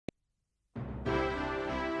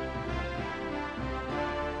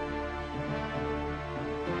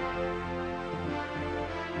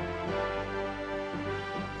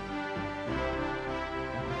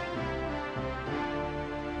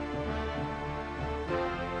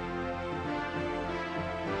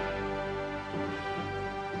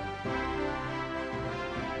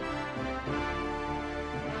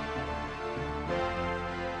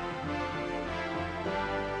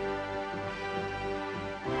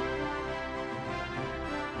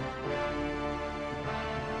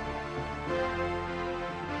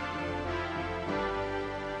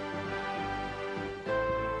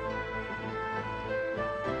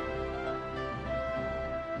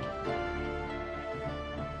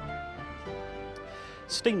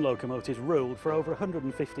Steam locomotives ruled for over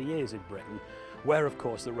 150 years in Britain, where of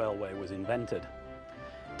course the railway was invented.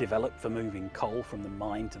 Developed for moving coal from the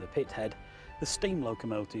mine to the pit head, the steam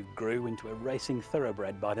locomotive grew into a racing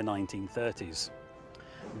thoroughbred by the 1930s.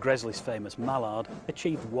 Gresley's famous Mallard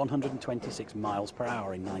achieved 126 miles per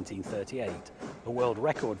hour in 1938, a world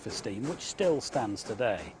record for steam which still stands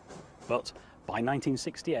today. But by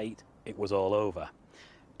 1968 it was all over.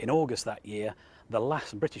 In August that year, the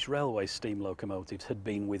last British Railways steam locomotives had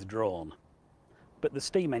been withdrawn. But the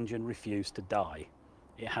steam engine refused to die.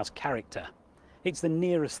 It has character. It's the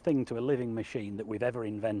nearest thing to a living machine that we've ever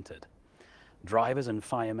invented. Drivers and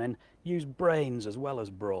firemen use brains as well as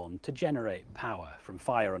brawn to generate power from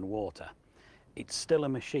fire and water. It's still a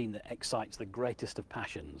machine that excites the greatest of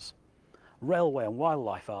passions. Railway and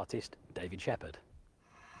wildlife artist David Shepherd.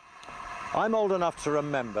 I'm old enough to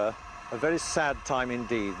remember a very sad time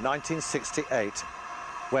indeed, 1968,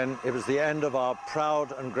 when it was the end of our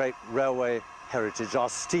proud and great railway heritage, our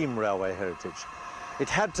steam railway heritage. It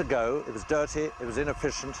had to go, it was dirty, it was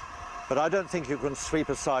inefficient, but I don't think you can sweep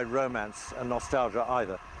aside romance and nostalgia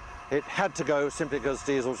either. It had to go simply because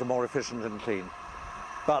diesels are more efficient and clean.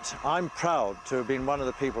 But I'm proud to have been one of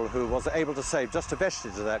the people who was able to save just a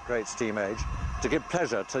vestige of that great steam age to give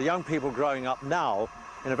pleasure to young people growing up now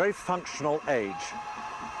in a very functional age.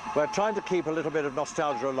 We're trying to keep a little bit of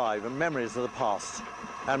nostalgia alive and memories of the past.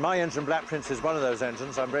 And my engine, Black Prince, is one of those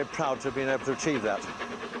engines. I'm very proud to have been able to achieve that.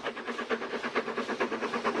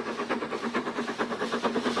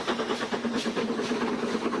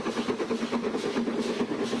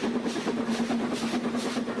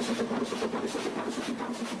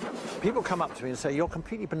 People come up to me and say, you're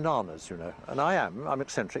completely bananas, you know. And I am. I'm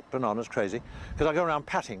eccentric, bananas, crazy. Because I go around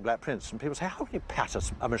patting Black Prince, and people say, how can you pat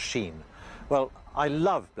a machine? Well, I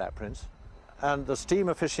love Black Prince, and the steam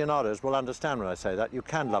aficionados will understand when I say that. You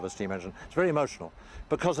can love a steam engine. It's very emotional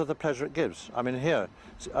because of the pleasure it gives. I mean, here,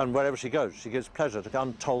 and wherever she goes, she gives pleasure to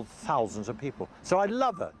untold thousands of people. So I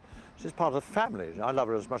love her. She's part of the family. I love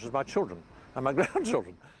her as much as my children and my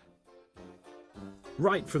grandchildren.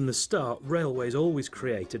 Right from the start, railways always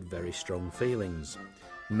created very strong feelings.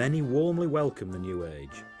 Many warmly welcomed the new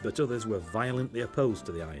age, but others were violently opposed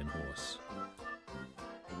to the iron horse.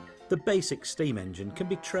 The basic steam engine can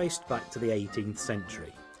be traced back to the 18th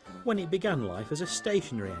century, when it began life as a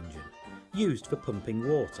stationary engine, used for pumping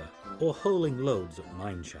water or hauling loads up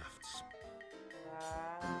mine shafts.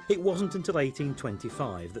 It wasn't until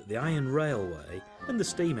 1825 that the iron railway and the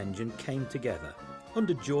steam engine came together,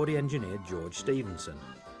 under Geordie engineer George Stephenson.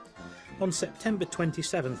 On September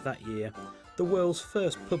 27th that year, the world's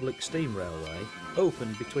first public steam railway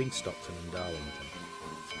opened between Stockton and Darlington.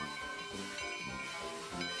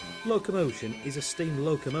 Locomotion is a steam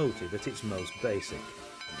locomotive at its most basic,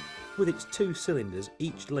 with its two cylinders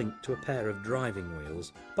each linked to a pair of driving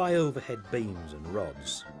wheels by overhead beams and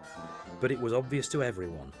rods. But it was obvious to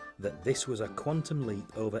everyone that this was a quantum leap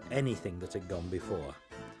over anything that had gone before.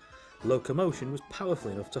 Locomotion was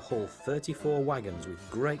powerful enough to haul 34 wagons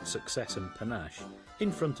with great success and panache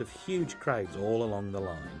in front of huge crowds all along the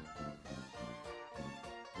line.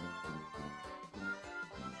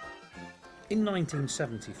 In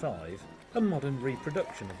 1975, a modern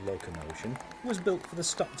reproduction of Locomotion was built for the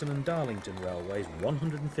Stockton and Darlington Railway's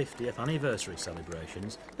 150th anniversary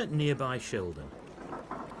celebrations at nearby Shildon.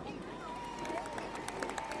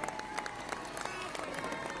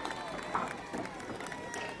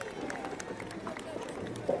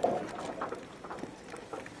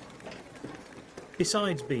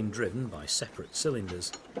 Besides being driven by separate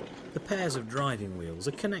cylinders, the pairs of driving wheels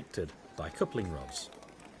are connected by coupling rods.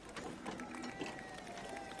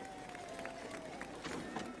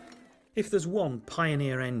 If there's one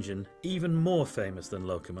pioneer engine even more famous than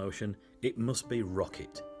Locomotion, it must be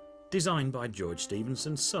Rocket, designed by George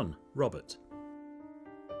Stephenson's son, Robert.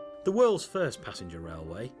 The world's first passenger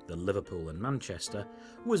railway, the Liverpool and Manchester,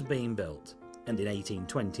 was being built, and in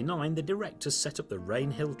 1829 the directors set up the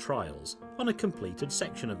Rainhill trials on a completed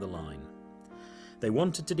section of the line. They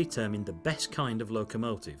wanted to determine the best kind of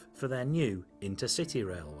locomotive for their new intercity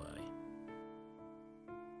railway.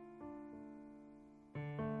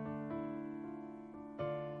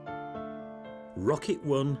 Rocket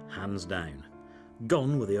won hands down.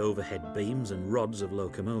 Gone were the overhead beams and rods of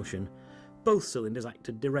Locomotion. Both cylinders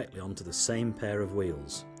acted directly onto the same pair of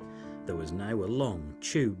wheels. There was now a long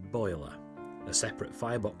tube boiler, a separate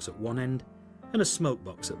firebox at one end and a smoke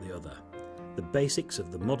box at the other. The basics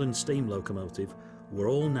of the modern steam locomotive were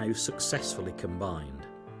all now successfully combined.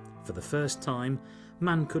 For the first time,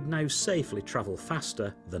 man could now safely travel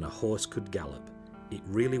faster than a horse could gallop. It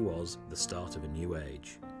really was the start of a new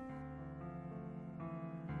age.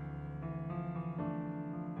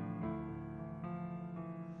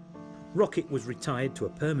 Rocket was retired to a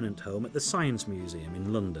permanent home at the Science Museum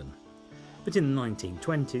in London. But in the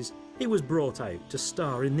 1920s, it was brought out to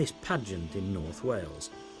star in this pageant in North Wales,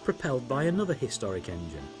 propelled by another historic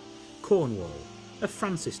engine, Cornwall, a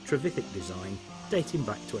Francis Trevithick design dating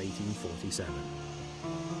back to 1847.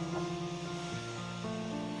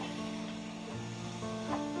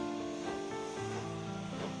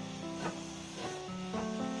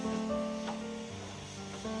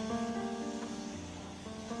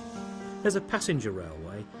 As a passenger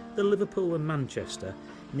railway, the Liverpool and Manchester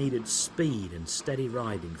needed speed and steady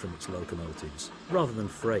riding from its locomotives, rather than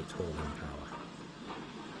freight hauling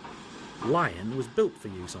power. Lion was built for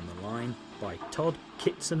use on the line by Todd,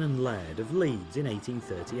 Kitson and Laird of Leeds in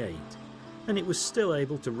 1838, and it was still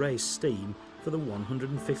able to raise steam for the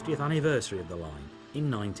 150th anniversary of the line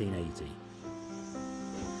in 1980.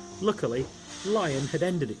 Luckily, Lion had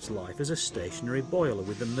ended its life as a stationary boiler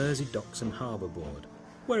with the Mersey Docks and Harbour Board,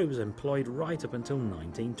 where it was employed right up until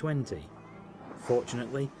 1920.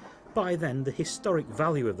 Fortunately, by then the historic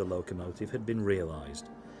value of the locomotive had been realised,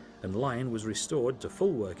 and Lion was restored to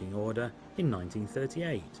full working order in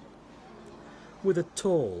 1938. With a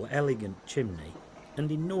tall, elegant chimney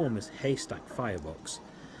and enormous haystack firebox,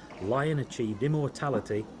 Lion achieved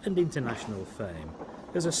immortality and international fame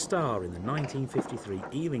as a star in the 1953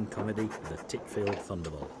 Ealing comedy The Titfield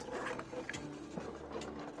Thunderbolt.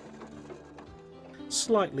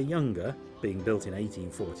 Slightly younger, being built in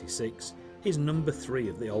 1846, is number 3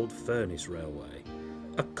 of the old Furnace Railway,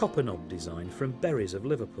 a copper knob design from Berries of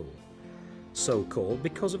Liverpool, so called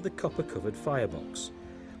because of the copper-covered firebox,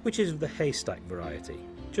 which is of the haystack variety,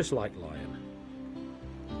 just like Lion.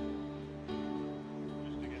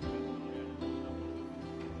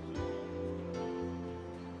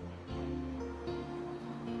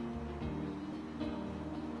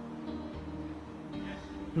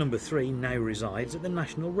 Number 3 now resides at the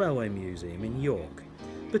National Railway Museum in York,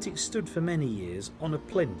 but it stood for many years on a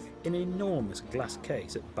plinth in an enormous glass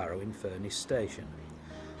case at Barrow-in-Furness Station,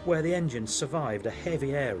 where the engine survived a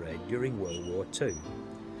heavy air raid during World War II.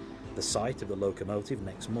 The sight of the locomotive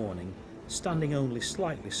next morning, standing only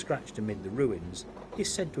slightly scratched amid the ruins,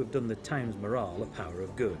 is said to have done the town's morale a power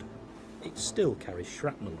of good. It still carries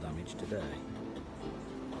shrapnel damage today.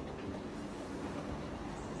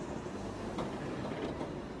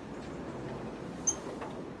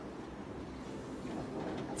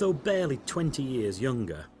 Though barely 20 years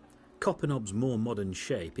younger, Copperknob's more modern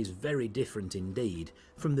shape is very different indeed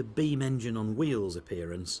from the beam engine on wheels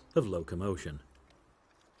appearance of locomotion.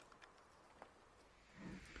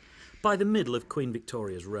 By the middle of Queen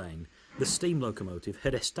Victoria's reign, the steam locomotive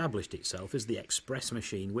had established itself as the express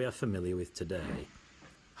machine we are familiar with today.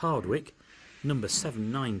 Hardwick, number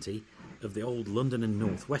 790 of the old London and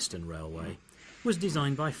North Western Railway, was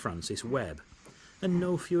designed by Francis Webb, and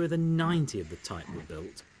no fewer than 90 of the type were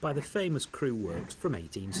built by the famous Crewe Works from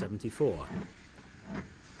 1874.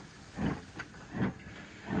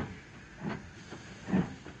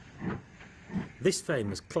 This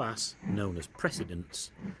famous class, known as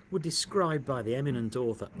precedents, were described by the eminent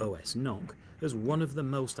author O.S. Knock as one of the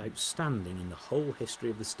most outstanding in the whole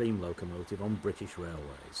history of the steam locomotive on British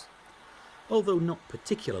railways. Although not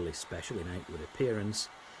particularly special in outward appearance,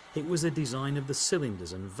 it was the design of the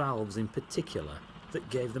cylinders and valves in particular that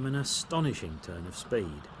gave them an astonishing turn of speed.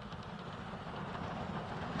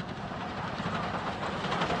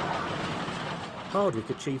 Hardwick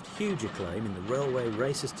achieved huge acclaim in the Railway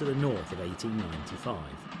Races to the North of 1895,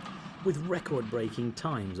 with record-breaking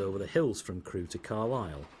times over the hills from Crewe to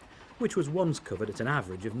Carlisle, which was once covered at an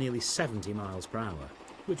average of nearly 70 miles per hour,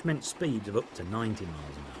 which meant speeds of up to 90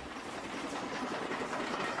 miles an hour.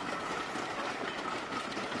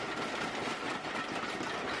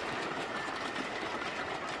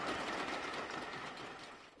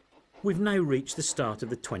 We've now reached the start of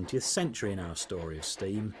the 20th century in our story of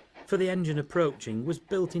steam, for the engine approaching was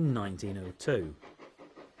built in 1902.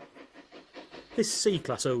 This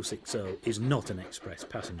C-Class 060 is not an express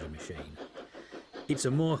passenger machine. It's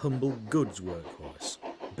a more humble goods workhorse,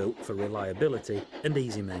 built for reliability and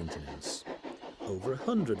easy maintenance. Over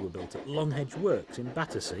 100 were built at Longhedge Works in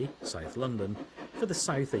Battersea, South London, for the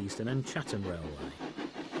South Eastern and Chatham Railway.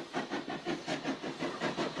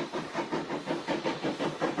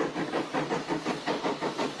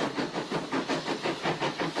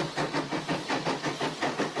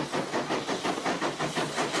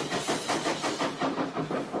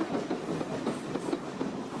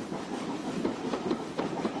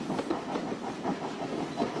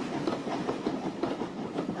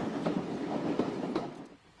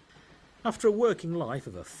 After a working life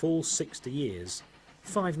of a full 60 years,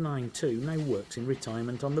 592 now works in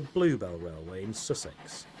retirement on the Bluebell Railway in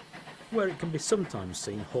Sussex. where it can be sometimes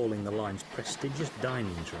seen hauling the line's prestigious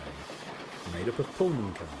dining train, made up of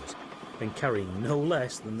Pullman cars and carrying no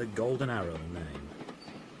less than the Golden Arrow name.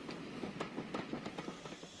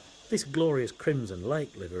 This glorious crimson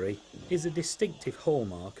lake livery is a distinctive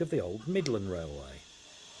hallmark of the old Midland Railway.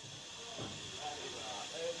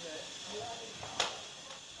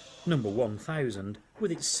 Number 1000,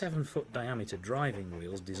 with its 7-foot diameter driving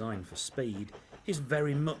wheels designed for speed, is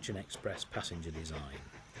very much an express passenger design.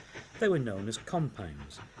 They were known as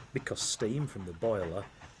compounds because steam from the boiler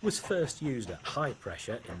was first used at high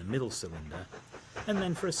pressure in the middle cylinder and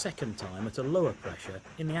then for a second time at a lower pressure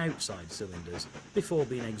in the outside cylinders before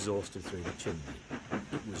being exhausted through the chimney.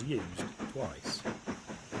 It was used twice.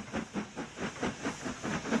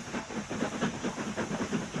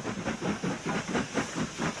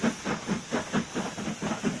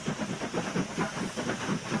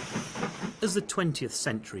 As the 20th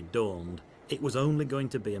century dawned, it was only going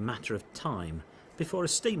to be a matter of time before a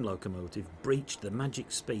steam locomotive breached the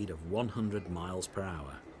magic speed of 100 miles per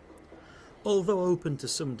hour. Although open to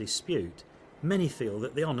some dispute, many feel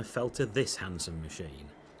that the honour fell to this handsome machine,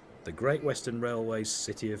 the Great Western Railway's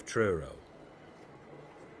City of Truro.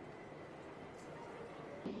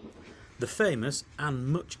 The famous and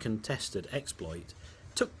much contested exploit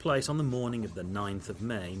took place on the morning of the 9th of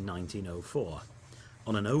May 1904,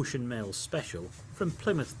 on an Ocean Mail special from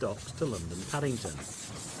Plymouth Docks to London Paddington.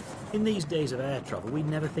 In these days of air travel, we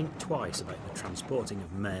never think twice about the transporting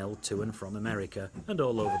of mail to and from America and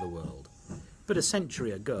all over the world. But a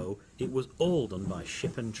century ago, it was all done by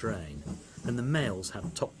ship and train, and the mails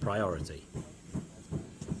had top priority.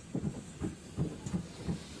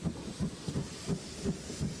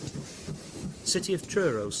 City of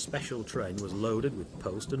Truro's special train was loaded with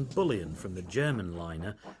post and bullion from the German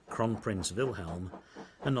liner Kronprinz Wilhelm,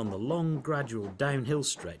 and on the long gradual downhill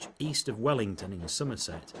stretch east of Wellington in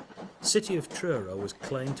Somerset, City of Truro was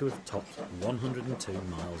claimed to have topped 102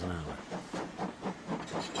 miles an hour.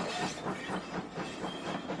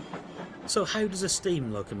 So how does a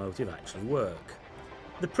steam locomotive actually work?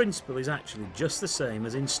 The principle is actually just the same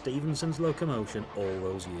as in Stephenson's locomotion all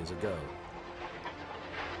those years ago.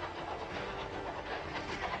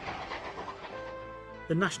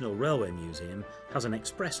 The National Railway Museum has an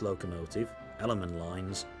express locomotive, Ellerman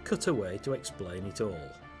lines, cut away to explain it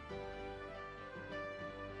all.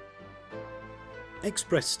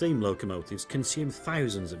 Express steam locomotives consume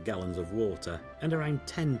thousands of gallons of water and around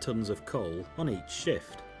 10 tonnes of coal on each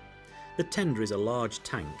shift. The tender is a large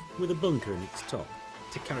tank with a bunker in its top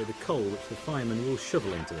to carry the coal which the fireman will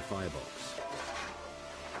shovel into the firebox.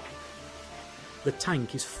 The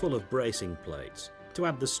tank is full of bracing plates to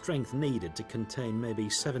add the strength needed to contain maybe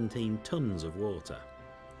 17 tonnes of water.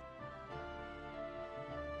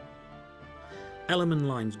 Ellerman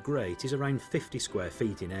Line's grate is around 50 square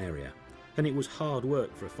feet in area, and it was hard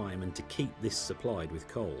work for a fireman to keep this supplied with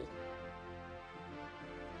coal.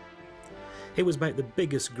 It was about the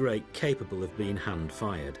biggest grate capable of being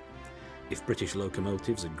hand-fired. If British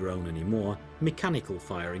locomotives had grown any more, mechanical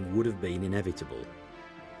firing would have been inevitable.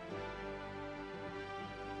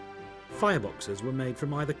 Fireboxes were made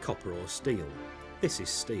from either copper or steel. This is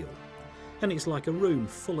steel, and it's like a room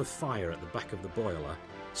full of fire at the back of the boiler,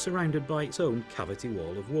 surrounded by its own cavity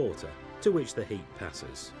wall of water, to which the heat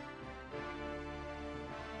passes.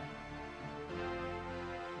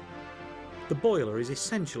 The boiler is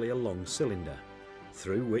essentially a long cylinder,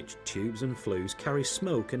 through which tubes and flues carry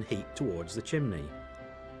smoke and heat towards the chimney.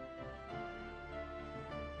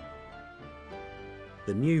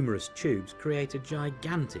 The numerous tubes create a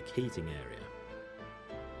gigantic heating area.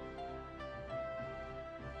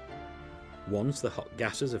 Once the hot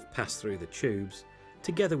gases have passed through the tubes,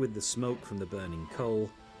 together with the smoke from the burning coal,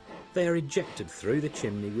 they are ejected through the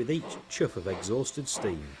chimney with each chuff of exhausted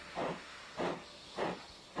steam.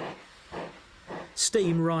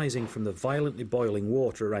 Steam rising from the violently boiling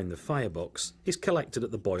water around the firebox is collected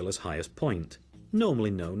at the boiler's highest point,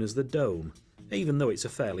 normally known as the dome, even though it's a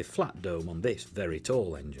fairly flat dome on this very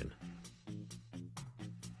tall engine.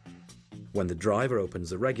 When the driver opens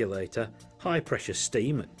the regulator, high pressure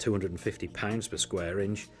steam at 250 pounds per square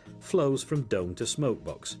inch flows from dome to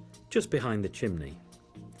smokebox, just behind the chimney.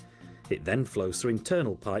 It then flows through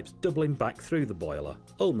internal pipes doubling back through the boiler,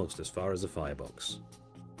 almost as far as the firebox.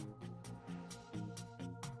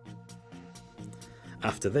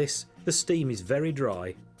 After this, the steam is very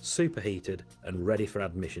dry, superheated and ready for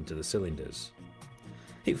admission to the cylinders.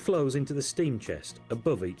 It flows into the steam chest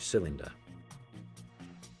above each cylinder.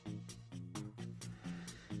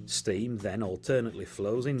 Steam then alternately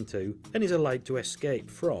flows into and is allowed to escape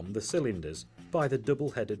from the cylinders by the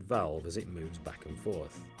double-headed valve as it moves back and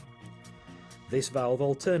forth. This valve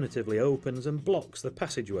alternatively opens and blocks the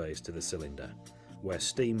passageways to the cylinder, where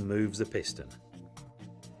steam moves the piston.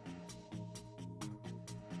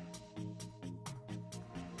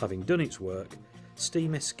 Having done its work,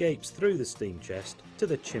 steam escapes through the steam chest to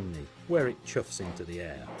the chimney, where it chuffs into the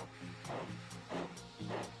air.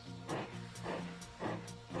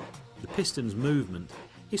 The piston's movement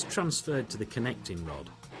is transferred to the connecting rod,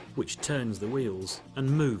 which turns the wheels and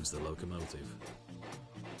moves the locomotive.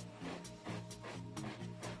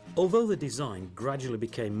 Although the design gradually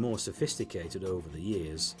became more sophisticated over the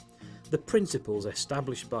years, the principles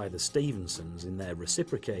established by the Stephensons in their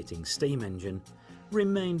reciprocating steam engine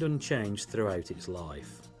remained unchanged throughout its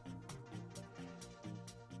life.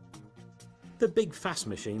 The big fast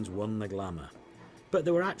machines won the glamour, but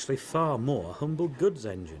there were actually far more humble goods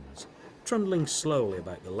engines, trundling slowly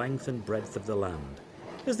about the length and breadth of the land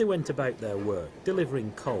as they went about their work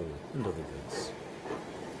delivering coal and other goods.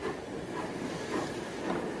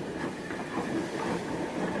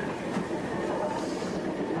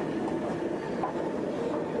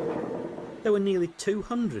 There were nearly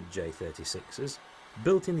 200 J36s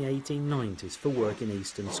built in the 1890s for work in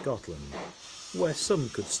eastern Scotland, where some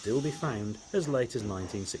could still be found as late as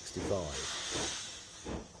 1965.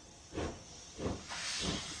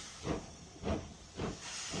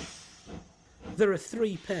 There are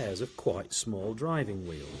 3 pairs of quite small driving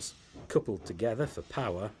wheels, coupled together for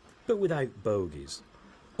power, but without bogies.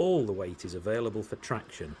 All the weight is available for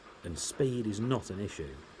traction, and speed is not an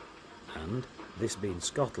issue. And, this being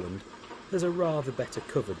Scotland, there's a rather better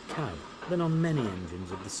covered cab than on many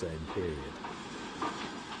engines of the same period.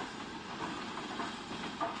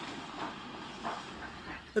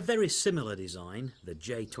 A very similar design, the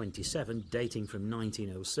J27 dating from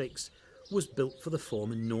 1906, was built for the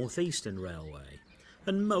former North Eastern Railway,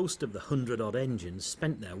 and most of the 100-odd engines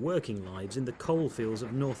spent their working lives in the coalfields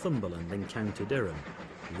of Northumberland and County Durham,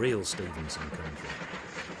 real Stephenson country.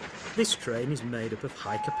 This train is made up of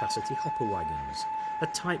high-capacity hopper wagons, a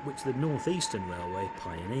type which the North Eastern Railway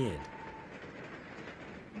pioneered.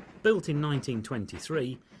 Built in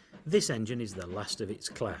 1923, this engine is the last of its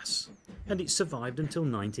class, and it survived until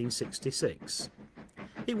 1966.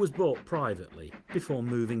 It was bought privately before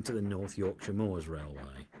moving to the North Yorkshire Moors Railway.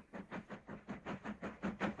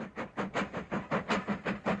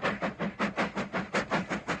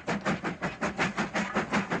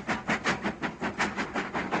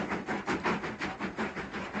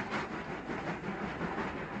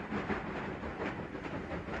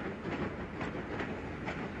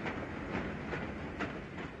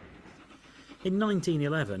 In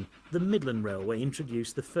 1911, the Midland Railway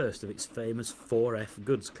introduced the first of its famous 4F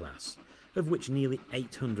goods class, of which nearly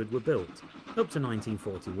 800 were built, up to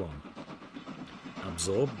 1941.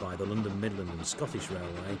 Absorbed by the London Midland and Scottish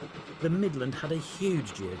Railway, the Midland had a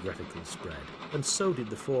huge geographical spread, and so did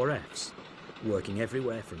the 4Fs, working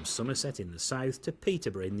everywhere from Somerset in the south to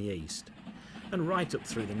Peterborough in the east, and right up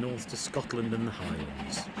through the north to Scotland and the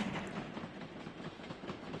Highlands.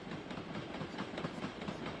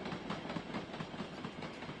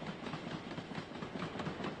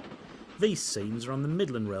 These scenes are on the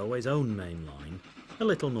Midland Railway's own main line, a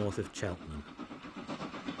little north of Cheltenham.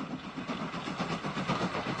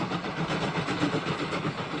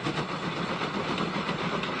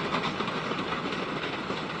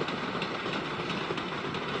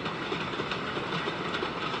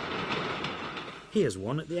 Here's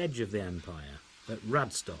one at the edge of the Empire, at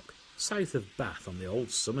Radstock, south of Bath on the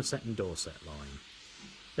old Somerset and Dorset line.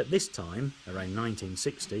 At this time, around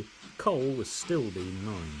 1960, coal was still being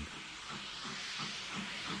mined.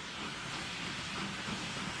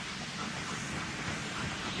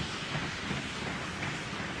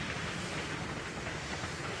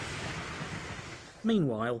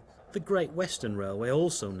 Meanwhile, the Great Western Railway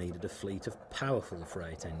also needed a fleet of powerful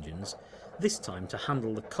freight engines, this time to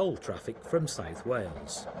handle the coal traffic from South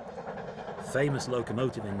Wales. Famous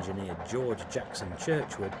locomotive engineer George Jackson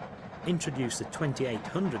Churchward introduced the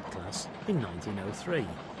 2800 class in 1903.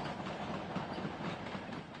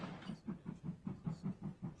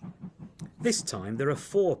 This time there are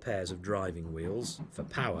 4 pairs of driving wheels, for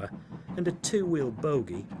power, and a 2-wheel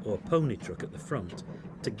bogie or pony truck at the front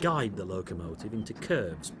to guide the locomotive into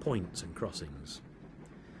curves, points and crossings.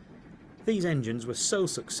 These engines were so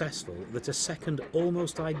successful that a second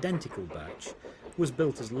almost identical batch was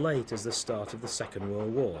built as late as the start of the Second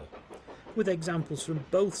World War, with examples from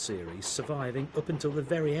both series surviving up until the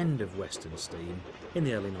very end of Western steam in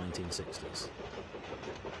the early 1960s.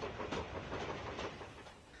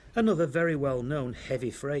 Another very well-known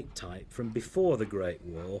heavy freight type from before the Great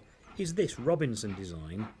War is this Robinson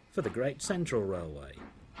design for the Great Central Railway.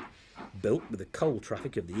 Built with the coal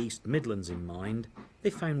traffic of the East Midlands in mind,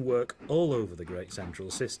 they found work all over the Great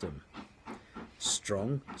Central System.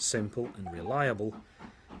 Strong, simple and reliable,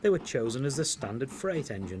 they were chosen as the standard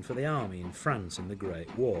freight engine for the army in France in the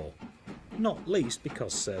Great War, not least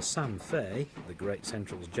because Sir Sam Fay, the Great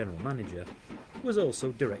Central's general manager, was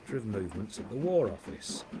also Director of Movements at the War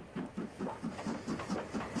Office.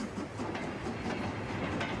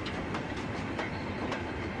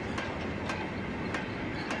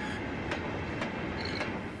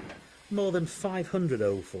 More than 500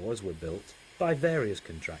 04s were built by various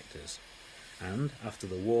contractors, and after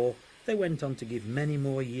the war they went on to give many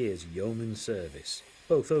more years yeoman service,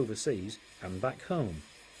 both overseas and back home,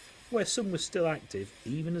 where some were still active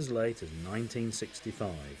even as late as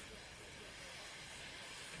 1965.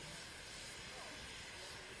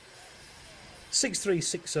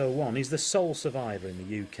 "63601 is the sole survivor in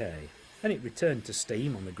the UK, and it returned to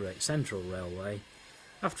steam on the Great Central Railway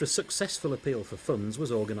after a successful appeal for funds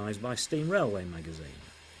was organised by Steam Railway magazine.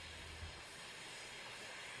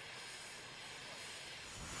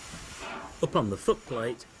 Up on the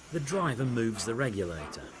footplate, the driver moves the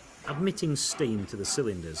regulator, admitting steam to the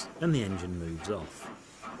cylinders, and the engine moves off.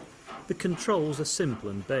 The controls are simple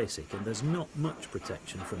and basic, and there's not much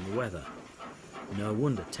protection from the weather. No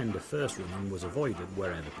wonder tender first running was avoided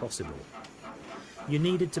wherever possible. You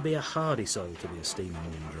needed to be a hardy soul to be a steam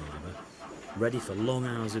engine driver, ready for long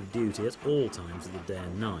hours of duty at all times of the day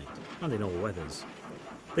and night, and in all weathers.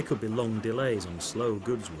 There could be long delays on slow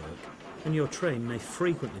goods work, and your train may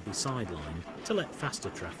frequently be sidelined to let faster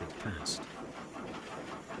traffic past.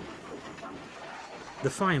 The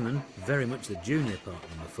fireman, very much the junior partner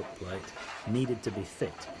on the footplate, needed to be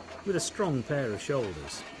fit, with a strong pair of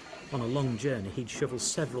shoulders. On a long journey he'd shovel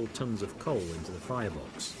several tons of coal into the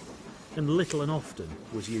firebox, and little and often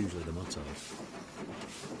was usually the motto.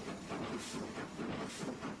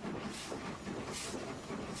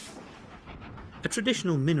 A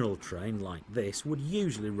traditional mineral train like this would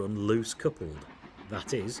usually run loose coupled.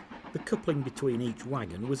 That is, the coupling between each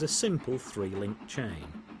wagon was a simple 3-link chain,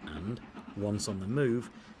 and, once on the move,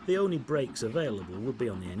 the only brakes available would be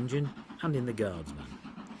on the engine and in the guardsman,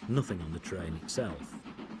 nothing on the train itself.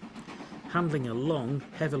 Handling a long,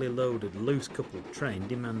 heavily loaded, loose-coupled train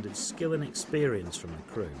demanded skill and experience from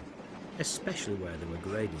the crew, especially where there were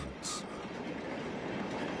gradients.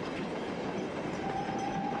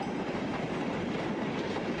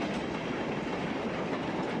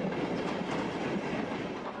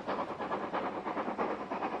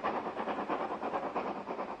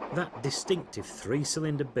 That distinctive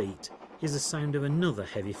 3-cylinder beat is the sound of another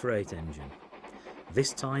heavy freight engine.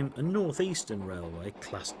 This time a northeastern railway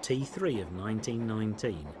class T3 of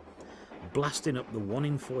 1919, blasting up the 1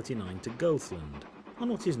 in 49 to Goathland on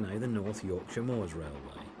what is now the North Yorkshire Moors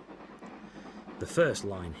Railway. The first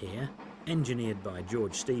line here, engineered by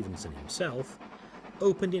George Stephenson himself,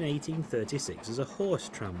 opened in 1836 as a horse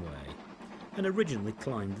tramway and originally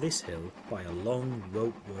climbed this hill by a long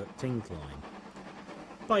rope-worked incline.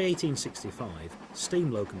 By 1865,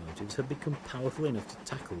 steam locomotives had become powerful enough to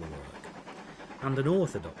tackle the work, and an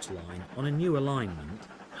orthodox line on a new alignment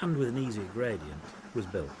and with an easier gradient was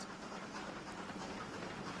built.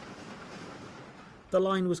 The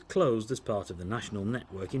line was closed as part of the national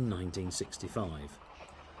network in 1965,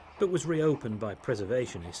 but was reopened by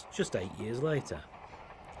preservationists just 8 years later.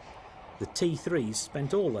 The T3s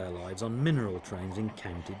spent all their lives on mineral trains in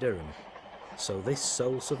County Durham, so this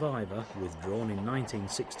sole survivor, withdrawn in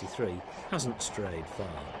 1963, hasn't strayed far.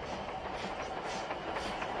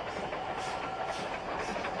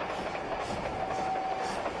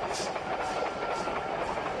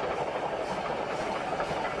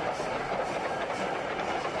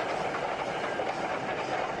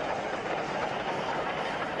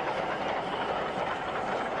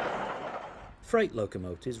 Freight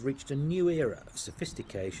locomotives reached a new era of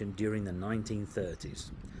sophistication during the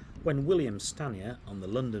 1930s, when William Stanier on the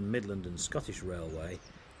London, Midland and Scottish Railway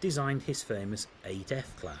designed his famous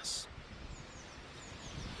 8F class.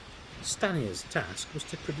 Stanier's task was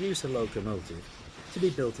to produce a locomotive to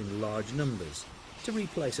be built in large numbers to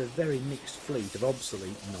replace a very mixed fleet of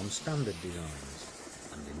obsolete non-standard designs,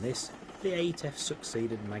 and in this the 8F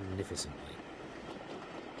succeeded magnificently.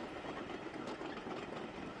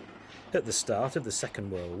 At the start of the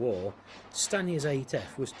Second World War, Stanier's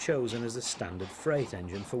 8F was chosen as the standard freight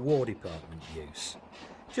engine for War Department use,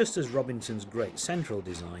 just as Robinson's Great Central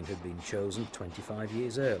design had been chosen 25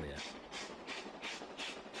 years earlier.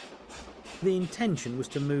 The intention was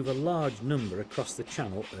to move a large number across the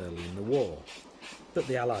Channel early in the war, but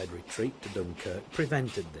the Allied retreat to Dunkirk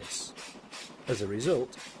prevented this. As a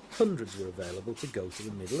result, hundreds were available to go to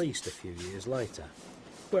the Middle East a few years later,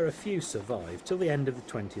 where a few survived till the end of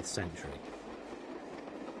the 20th century.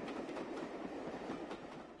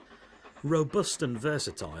 Robust and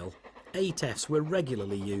versatile, 8Fs were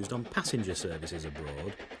regularly used on passenger services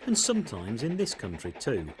abroad, and sometimes in this country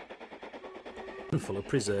too. A handful are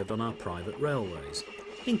preserved on our private railways,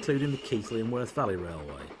 including the Keighley and Worth Valley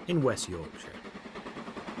Railway in West Yorkshire.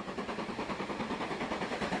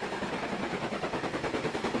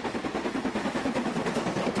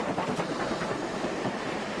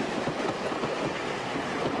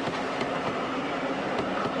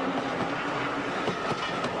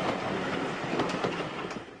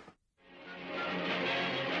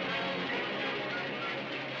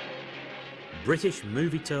 British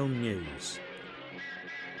Movietone News.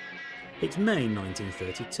 It's May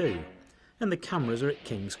 1932 and the cameras are at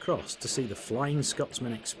King's Cross to see the Flying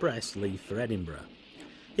Scotsman Express leave for Edinburgh.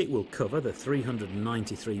 It will cover the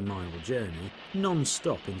 393-mile journey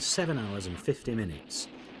non-stop in 7 hours and 50 minutes,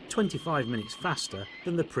 25 minutes faster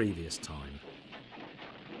than the previous time.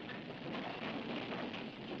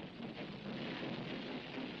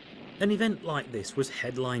 An event like this was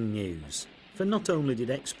headline news, for not only did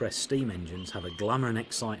express steam engines have a glamour and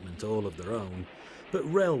excitement all of their own,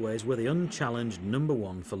 but railways were the unchallenged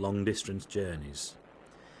 #1 for long-distance journeys.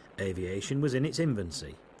 Aviation was in its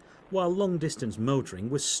infancy, while long-distance motoring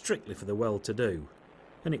was strictly for the well-to-do,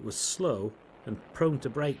 and it was slow and prone to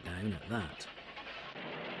breakdown at that.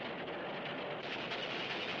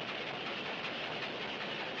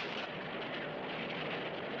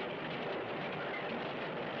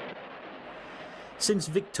 Since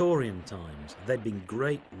Victorian times, there'd been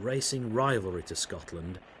great racing rivalry to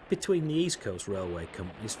Scotland between the East Coast Railway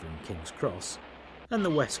companies from King's Cross and the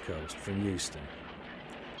West Coast from Euston.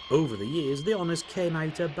 Over the years, the honours came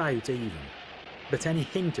out about even, but any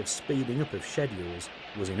hint of speeding up of schedules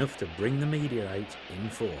was enough to bring the media out in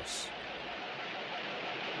force.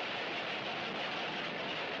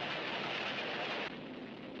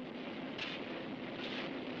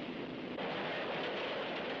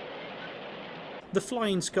 The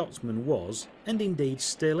Flying Scotsman was, and indeed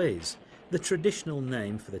still is, the traditional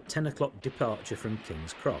name for the 10 o'clock departure from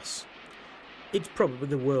King's Cross. It's probably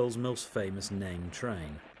the world's most famous named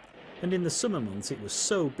train, and in the summer months it was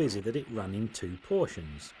so busy that it ran in 2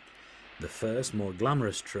 portions. The first, more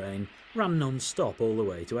glamorous train ran non-stop all the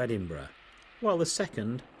way to Edinburgh, while the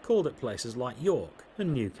second called at places like York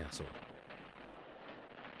and Newcastle.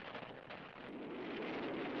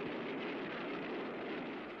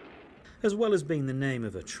 As well as being the name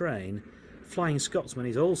of a train, Flying Scotsman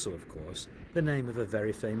is also, of course, the name of a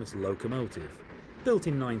very famous locomotive, built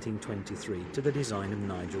in 1923 to the design of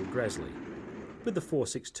Nigel Gresley, with the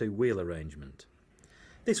 462 wheel arrangement.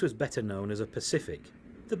 This was better known as a Pacific,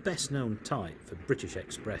 the best known type for British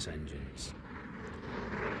Express engines.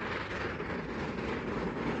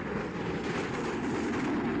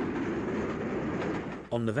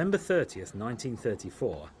 On November 30th,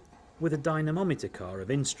 1934, with a dynamometer car of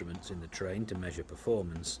instruments in the train to measure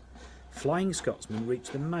performance, Flying Scotsman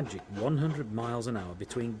reached the magic 100 miles an hour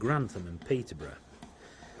between Grantham and Peterborough.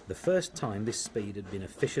 The first time this speed had been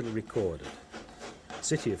officially recorded.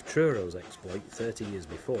 City of Truro's exploit 30 years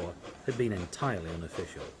before had been entirely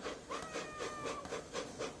unofficial.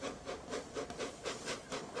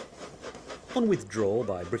 On withdrawal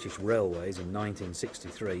by British Railways in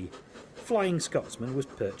 1963, Flying Scotsman was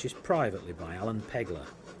purchased privately by Alan Pegler,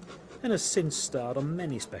 and has since starred on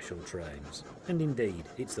many special trains, and indeed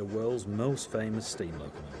it's the world's most famous steam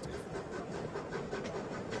locomotive.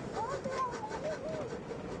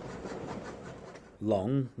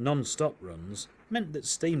 Long, non-stop runs meant that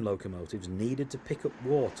steam locomotives needed to pick up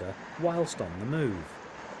water whilst on the move.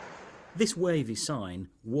 This wavy sign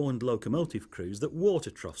warned locomotive crews that water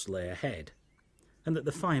troughs lay ahead, and that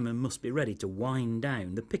the firemen must be ready to wind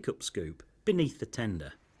down the pickup scoop beneath the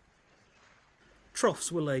tender.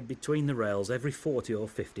 Troughs were laid between the rails every 40 or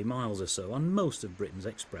 50 miles or so on most of Britain's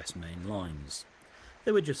express main lines.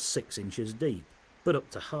 They were just 6 inches deep, but up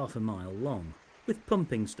to half a mile long, with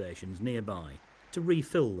pumping stations nearby to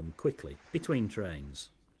refill them quickly between trains.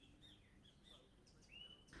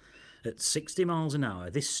 At 60 miles an hour,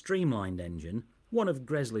 this streamlined engine, one of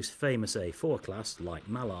Gresley's famous A4 class, like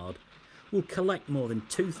Mallard, will collect more than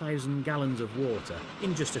 2,000 gallons of water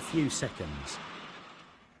in just a few seconds.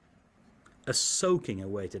 A soaking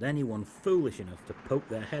awaited anyone foolish enough to poke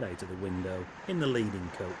their head out of the window in the leading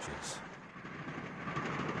coaches.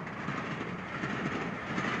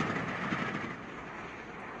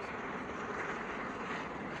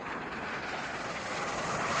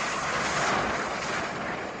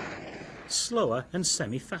 Slower and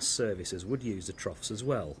semi-fast services would use the troughs as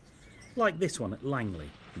well, like this one at Langley,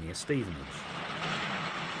 near Stevenage.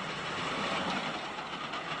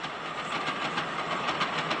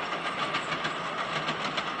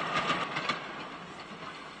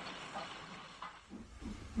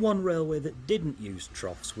 One railway that didn't use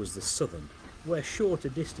troughs was the Southern, where shorter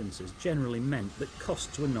distances generally meant that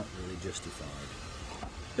costs were not really justified.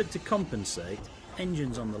 But to compensate,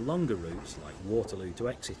 engines on the longer routes, like Waterloo to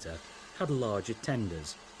Exeter, had larger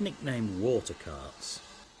tenders, nicknamed water carts.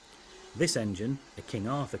 This engine, a King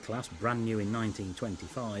Arthur class brand new in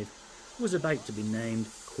 1925, was about to be named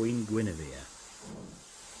Queen Guinevere.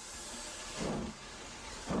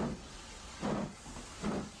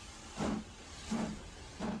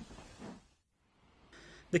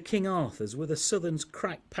 The King Arthurs were the Southern's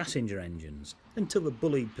crack passenger engines until the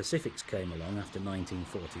bullied Pacifics came along after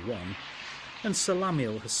 1941, and Sir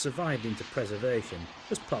Lamiel has survived into preservation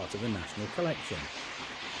as part of the National Collection.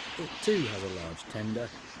 It too has a large tender,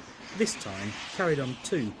 this time carried on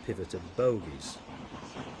 2 pivoted bogies.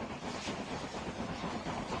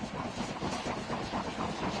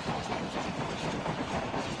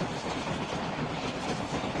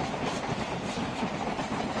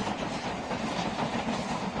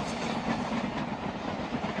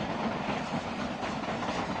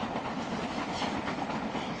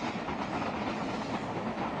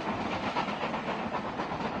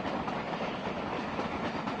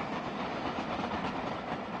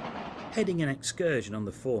 Heading an excursion on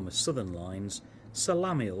the former Southern lines, Sir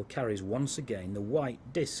Lamiel carries once again the white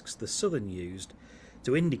discs the Southern used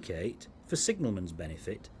to indicate, for signalman's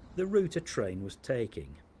benefit, the route a train was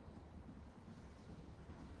taking.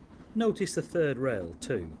 Notice the third rail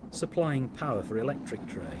too, supplying power for electric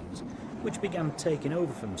trains, which began taking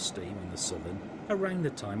over from steam on the Southern around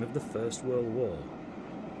the time of the First World War.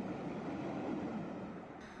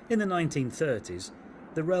 In the 1930s,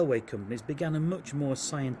 the railway companies began a much more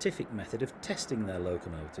scientific method of testing their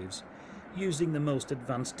locomotives, using the most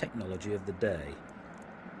advanced technology of the day.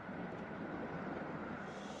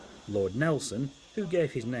 Lord Nelson, who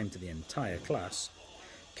gave his name to the entire class,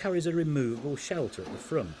 carries a removable shelter at the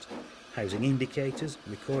front, housing indicators,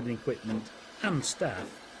 recording equipment and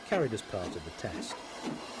staff carried as part of the test.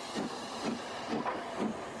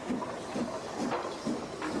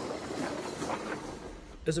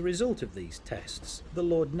 As a result of these tests, the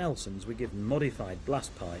Lord Nelsons were given modified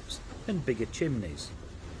blast pipes and bigger chimneys.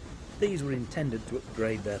 These were intended to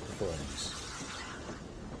upgrade their performance.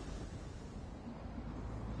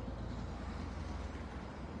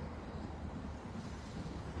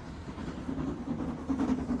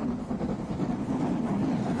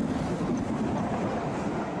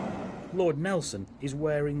 Lord Nelson is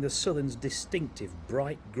wearing the Southern's distinctive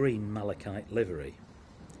bright green malachite livery.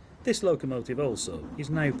 This locomotive also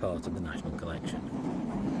is now part of the National Collection.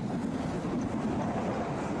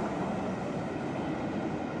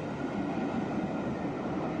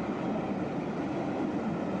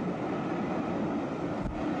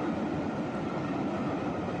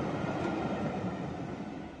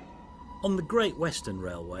 On the Great Western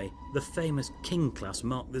Railway, the famous King class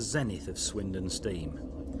marked the zenith of Swindon steam.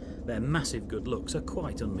 Their massive good looks are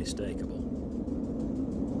quite unmistakable.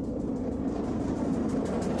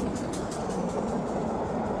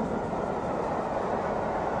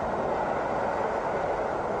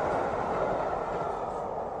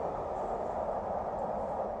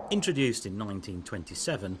 Introduced in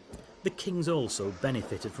 1927, the Kings also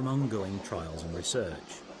benefited from ongoing trials and research.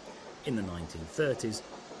 In the 1930s,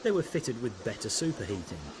 they were fitted with better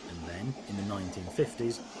superheating, and then, in the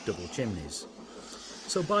 1950s, double chimneys.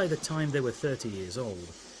 So by the time they were 30 years old,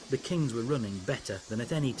 the Kings were running better than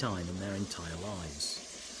at any time in their entire lives.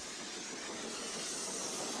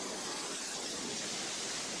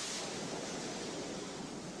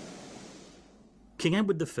 King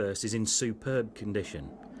Edward I is in superb condition.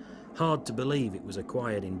 Hard to believe it was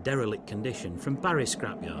acquired in derelict condition from Barry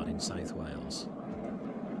Scrapyard in South Wales.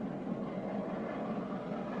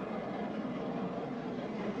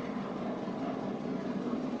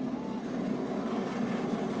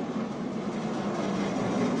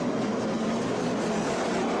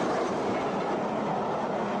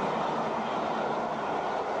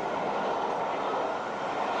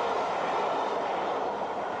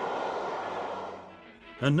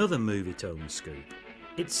 Another movie-tone scoop.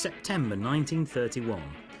 It's September 1931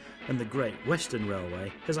 and the Great Western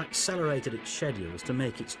Railway has accelerated its schedules to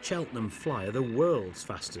make its Cheltenham Flyer the world's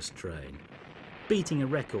fastest train, beating a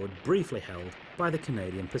record briefly held by the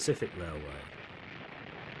Canadian Pacific Railway.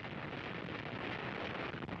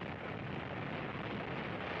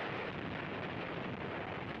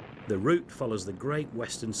 The route follows the Great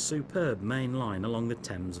Western's superb main line along the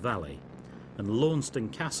Thames Valley, and Launceston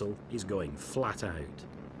Castle is going flat out.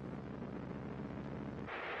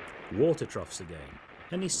 Water troughs again,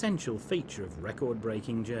 an essential feature of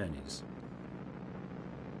record-breaking journeys.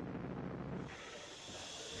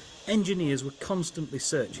 Engineers were constantly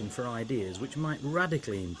searching for ideas which might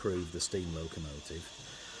radically improve the steam locomotive,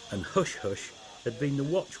 and hush hush had been the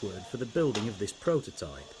watchword for the building of this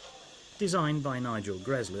prototype. Designed by Nigel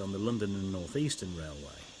Gresley on the London and North Eastern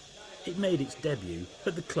Railway, it made its debut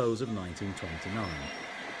at the close of 1929.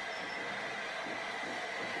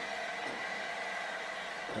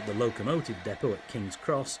 At the locomotive depot at King's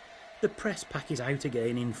Cross, the press pack is out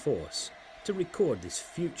again in force to record this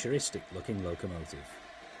futuristic-looking locomotive.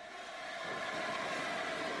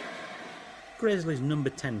 Gresley's number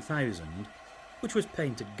 10,000, which was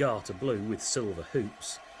painted garter blue with silver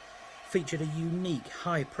hoops, featured a unique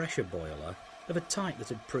high-pressure boiler of a type that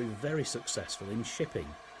had proved very successful in shipping.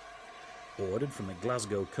 Ordered from a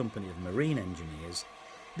Glasgow company of marine engineers,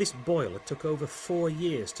 this boiler took over 4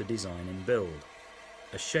 years to design and build.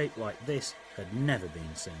 A shape like this had never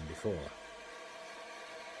been seen before.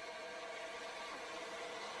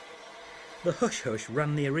 The Hush Hush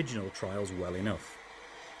ran the original trials well enough,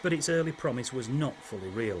 but its early promise was not fully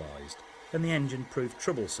realised, and the engine proved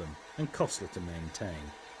troublesome and costly to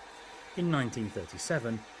maintain. In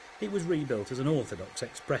 1937, it was rebuilt as an orthodox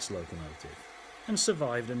express locomotive and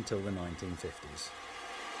survived until the 1950s.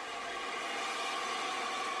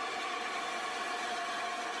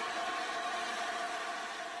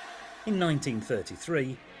 In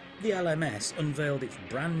 1933, the LMS unveiled its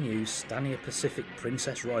brand new Stania Pacific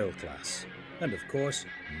Princess Royal class, and of course,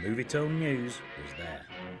 Movietone News was there.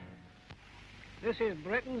 This is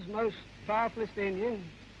Britain's most powerfulest engine,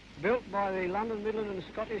 built by the London, Midland and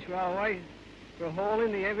Scottish Railway for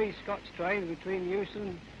hauling the heavy Scots trains between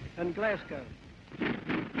Euston and Glasgow.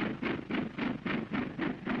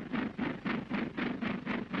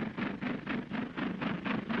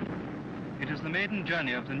 It is the maiden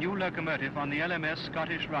journey of the new locomotive on the LMS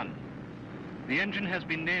Scottish Run. The engine has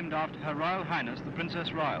been named after Her Royal Highness the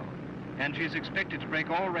Princess Royal, and she is expected to break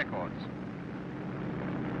all records.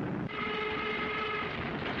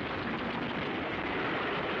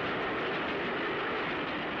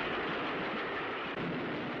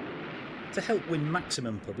 To help win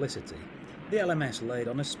maximum publicity, the LMS laid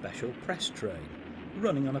on a special press train,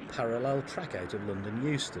 running on a parallel track out of London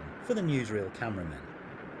Euston for the newsreel cameramen.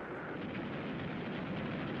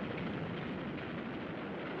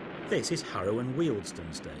 This is Harrow and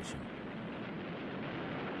Wealdstone Station.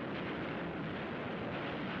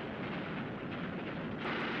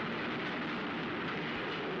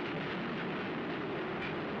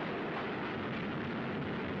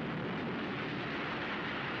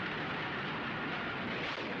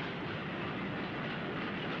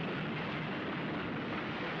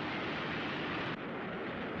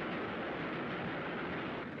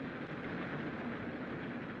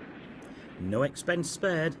 No expense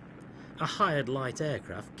spared. A hired light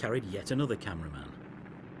aircraft carried yet another cameraman.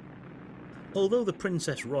 Although the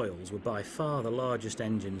Princess Royals were by far the largest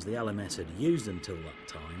engines the LMS had used until that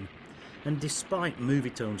time, and despite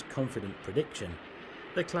Movietone's confident prediction,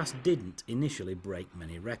 the class didn't initially break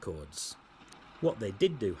many records. What they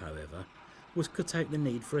did do, however, was cut out the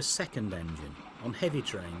need for a second engine on heavy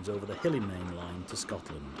trains over the hilly main line to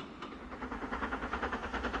Scotland.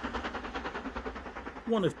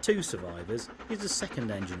 One of two survivors is the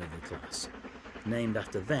second engine of the class, named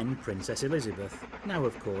after then Princess Elizabeth, now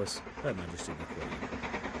of course Her Majesty the Queen.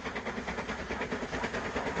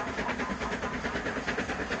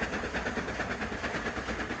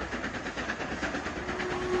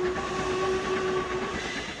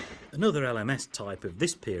 Another LMS type of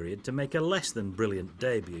this period to make a less than brilliant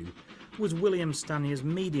debut was William Stania's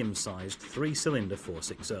medium-sized 3-cylinder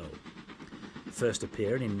 460. First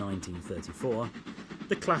appearing in 1934,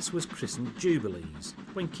 the class was christened Jubilees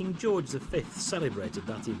when King George V celebrated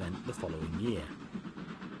that event the following year.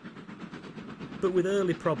 But with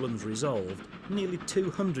early problems resolved, nearly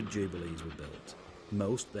 200 Jubilees were built,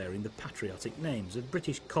 most bearing the patriotic names of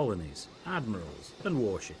British colonies, admirals and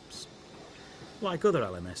warships. Like other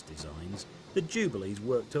LMS designs, the Jubilees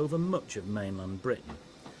worked over much of mainland Britain,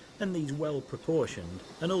 and these well-proportioned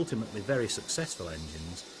and ultimately very successful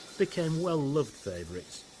engines became well-loved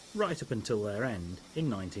favourites right up until their end in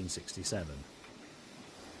 1967.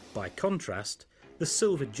 By contrast, the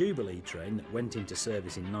Silver Jubilee train that went into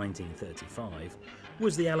service in 1935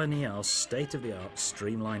 was the LNER's state-of-the-art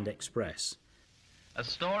streamlined express. A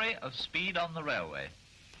story of speed on the railway.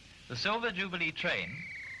 The Silver Jubilee train,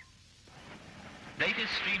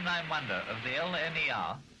 latest streamline wonder of the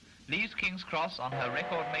LNER, leaves King's Cross on her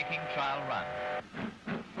record-making trial run.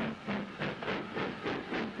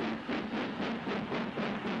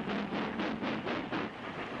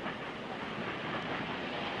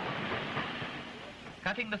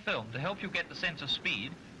 Cutting the film to help you get the sense of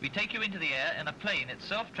speed, We take you into the air in a plane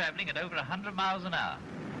itself travelling at over 100 miles an hour.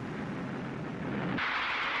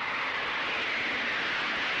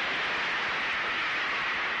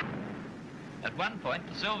 At one point,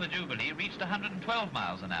 the Silver Jubilee reached 112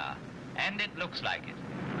 miles an hour, and it looks like it.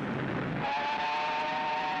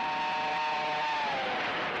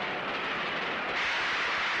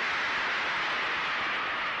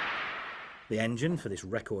 The engine for this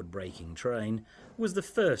record-breaking train was the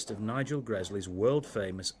first of Nigel Gresley's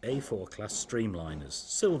world-famous A4 class streamliners,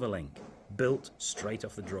 Silverlink, built straight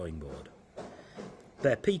off the drawing board.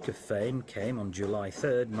 Their peak of fame came on July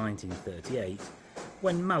 3rd, 1938,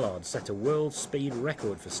 when Mallard set a world speed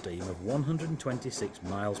record for steam of 126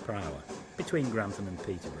 miles per hour between Grantham and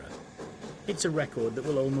Peterborough. It's a record that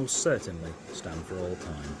will almost certainly stand for all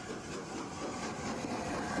time.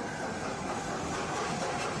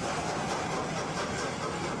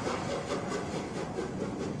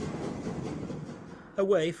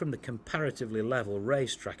 Away from the comparatively level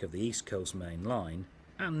racetrack of the East Coast Main Line,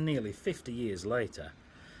 and nearly 50 years later,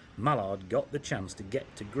 Mallard got the chance to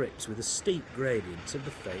get to grips with the steep gradients of the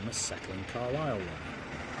famous Settling Carlisle line.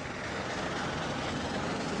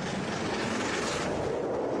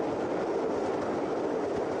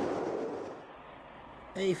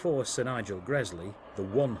 A4 Sir Nigel Gresley, the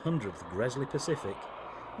 100th Gresley Pacific,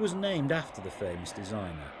 was named after the famous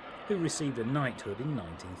designer, who received a knighthood in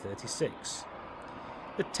 1936.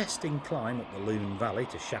 The testing climb up the Loon Valley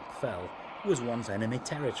to Shap Fell was once enemy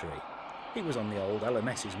territory. It was on the old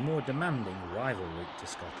LMS's more demanding rival route to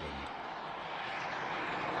Scotland.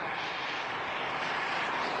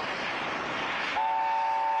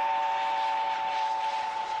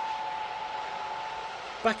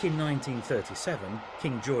 Back in 1937,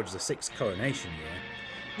 King George VI's coronation year,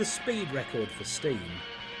 the speed record for steam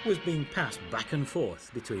was being passed back and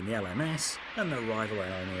forth between the LMS and the rival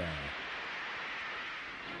LNER.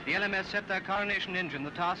 The LMS set their coronation engine the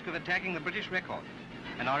task of attacking the British record,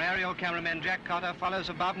 and our aerial cameraman Jack Carter follows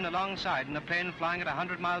above and alongside in a plane flying at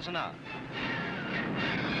 100 miles an hour.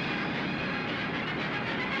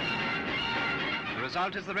 The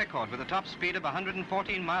result is the record with a top speed of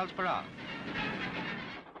 114 miles per hour.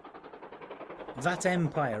 That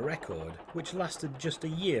Empire record, which lasted just a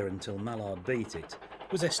year until Mallard beat it,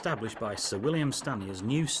 was established by Sir William Stanier's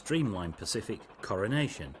new streamlined Pacific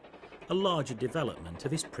Coronation, a larger development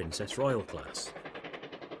of his Princess Royal class.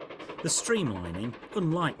 The streamlining,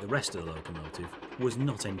 unlike the rest of the locomotive, was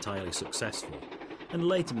not entirely successful, and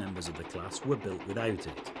later members of the class were built without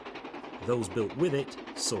it. Those built with it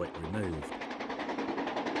saw it removed.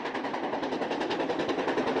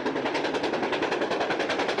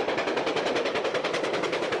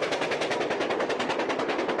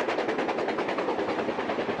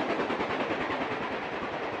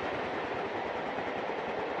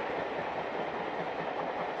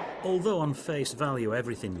 Although on face value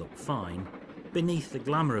everything looked fine, beneath the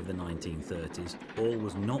glamour of the 1930s, all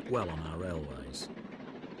was not well on our railways.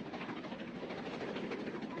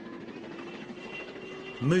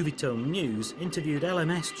 Movietone News interviewed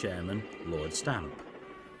LMS chairman Lord Stamp.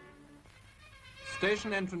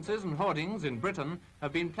 Station entrances and hoardings in Britain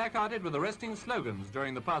have been placarded with arresting slogans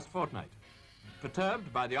during the past fortnight.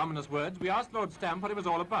 Perturbed by the ominous words, we asked Lord Stamp what it was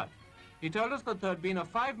all about. He told us that there had been a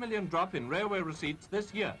 5 million drop in railway receipts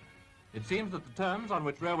this year. It seems that the terms on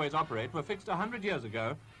which railways operate were fixed 100 years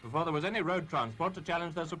ago, before there was any road transport to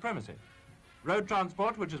challenge their supremacy. Road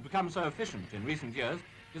transport, which has become so efficient in recent years,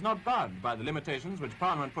 is not bound by the limitations which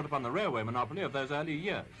Parliament put upon the railway monopoly of those early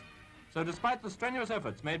years. So despite the strenuous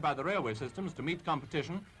efforts made by the railway systems to meet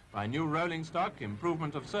competition by new rolling stock,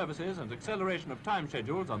 improvement of services and acceleration of time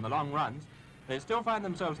schedules on the long runs, they still find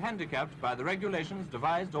themselves handicapped by the regulations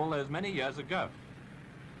devised all those many years ago.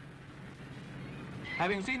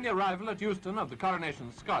 Having seen the arrival at Euston of the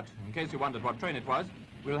Coronation Scot, in case you wondered what train it was,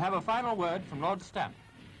 we'll have a final word from Lord Stamp.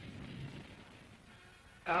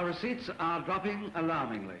 Our receipts are dropping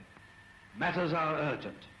alarmingly. Matters are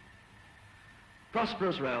urgent.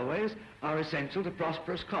 Prosperous railways are essential to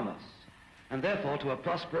prosperous commerce, and therefore to a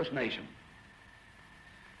prosperous nation.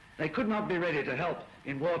 They could not be ready to help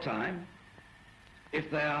in wartime if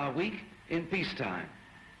they are weak in peacetime.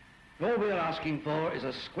 All we are asking for is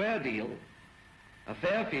a square deal, a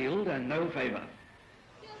fair field and no favour.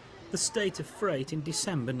 The state of freight in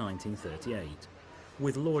December 1938,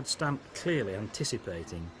 with Lord Stamp clearly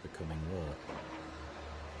anticipating the coming war.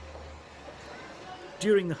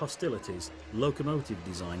 During the hostilities, locomotive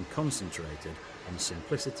design concentrated on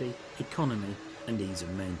simplicity, economy and ease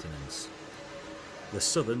of maintenance. The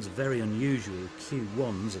Southern's very unusual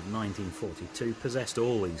Q1s of 1942 possessed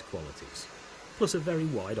all these qualities, plus a very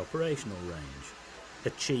wide operational range.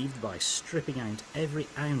 achieved by stripping out every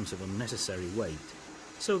ounce of unnecessary weight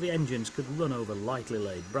so the engines could run over lightly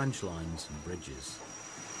laid branch lines and bridges.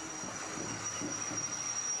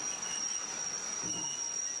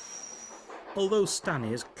 Although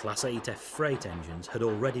Stannier's Class 8F freight engines had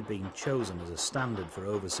already been chosen as a standard for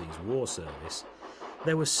overseas war service,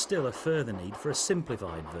 there was still a further need for a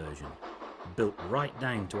simplified version, built right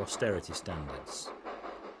down to austerity standards.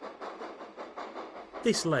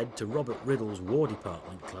 This led to Robert Riddle's War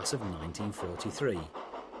Department class of 1943,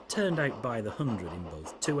 turned out by the 100 in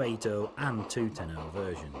both 280 and 210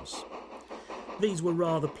 versions. These were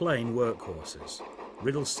rather plain workhorses.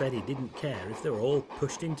 Riddle said he didn't care if they were all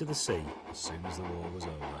pushed into the sea as soon as the war was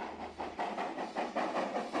over.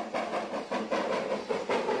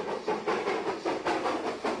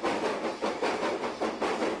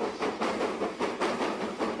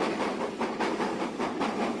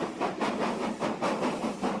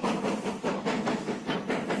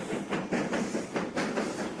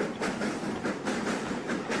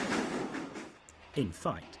 In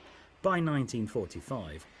fact, by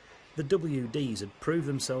 1945, the WDs had proved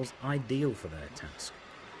themselves ideal for their task,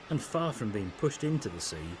 and far from being pushed into the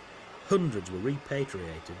sea, hundreds were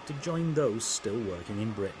repatriated to join those still working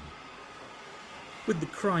in Britain. With the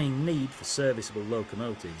crying need for serviceable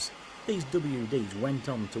locomotives, these WDs went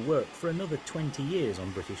on to work for another 20 years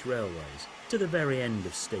on British railways, to the very end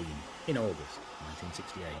of steam, in August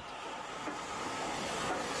 1968.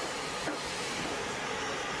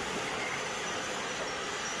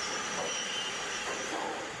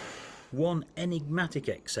 One enigmatic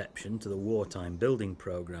exception to the wartime building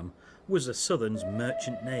programme was the Southern's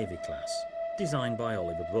Merchant Navy class, designed by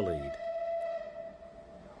Oliver Bulleid.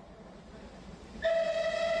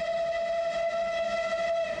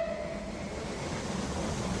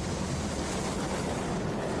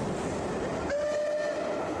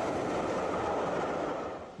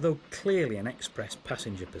 Though clearly an express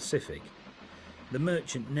passenger Pacific, the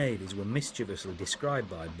merchant navies were mischievously described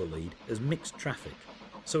by Bulleid as mixed traffic,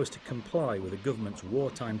 so as to comply with the government's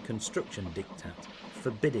wartime construction diktat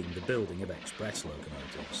forbidding the building of express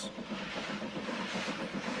locomotives.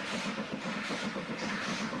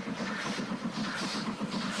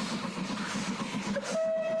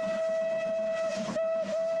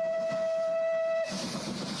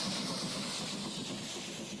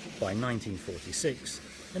 By 1946,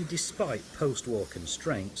 and despite post-war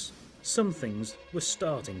constraints, some things were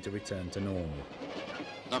starting to return to normal.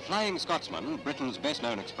 The Flying Scotsman, Britain's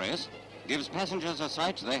best-known express, gives passengers a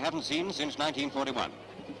sight they haven't seen since 1941.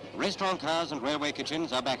 Restaurant cars and railway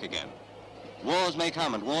kitchens are back again. Wars may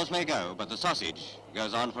come and wars may go, but the sausage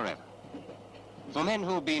goes on forever. For men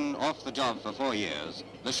who've been off the job for 4 years,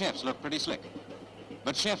 the chefs look pretty slick.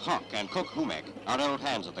 But Chef Hock and Cook Humek are old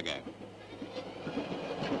hands at the game.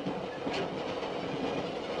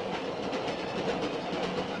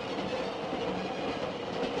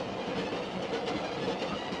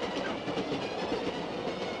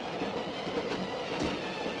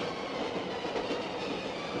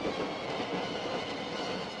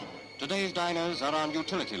 Today's diners are on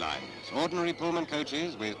utility lines, ordinary Pullman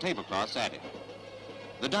coaches with tablecloths added.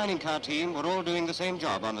 The dining car team were all doing the same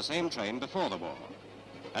job on the same train before the war.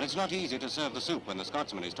 And it's not easy to serve the soup when the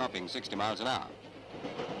Scotsman is topping 60 miles an hour.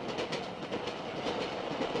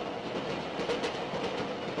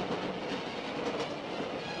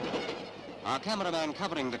 Our cameraman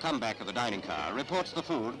covering the comeback of the dining car reports the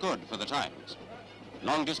food good for the times.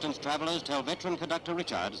 Long-distance travellers tell veteran conductor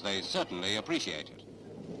Richards they certainly appreciate it.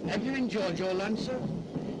 Have you enjoyed your lunch, sir?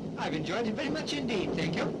 I've enjoyed it very much indeed,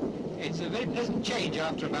 thank you. It's a very pleasant change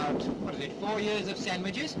after about, 4 years of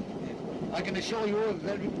sandwiches? I can assure you we're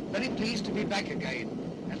very pleased to be back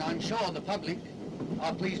again. And I'm sure the public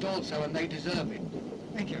are pleased also, and they deserve it.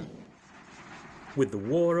 Thank you. With the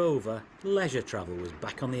war over, leisure travel was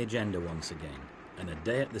back on the agenda once again, and a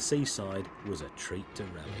day at the seaside was a treat to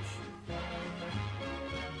relish.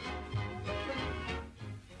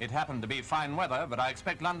 It happened to be fine weather, but I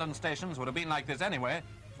expect London stations would have been like this anyway,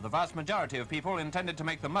 for the vast majority of people intended to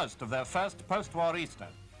make the most of their first post-war Easter.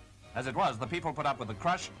 As it was, the people put up with the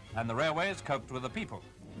crush, and the railways coped with the people.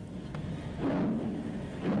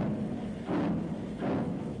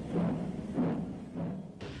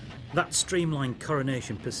 That streamlined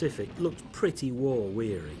Coronation Pacific looked pretty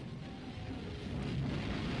war-weary.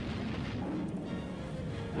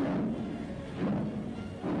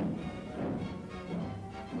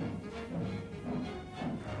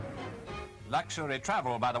 Luxury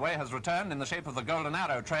travel, by the way, has returned in the shape of the Golden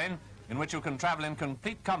Arrow train, in which you can travel in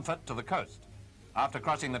complete comfort to the coast. After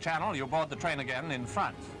crossing the Channel, you board the train again in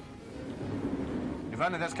France. If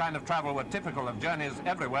only this kind of travel were typical of journeys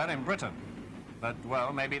everywhere in Britain. But,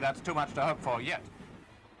 well, maybe that's too much to hope for yet.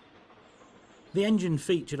 The engine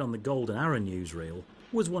featured on the Golden Arrow newsreel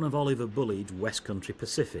was one of Oliver Bulleid's West Country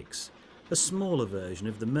Pacifics, a smaller version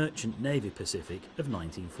of the Merchant Navy Pacific of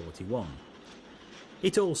 1941.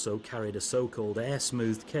 It also carried a so-called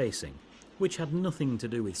air-smoothed casing, which had nothing to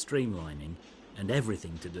do with streamlining and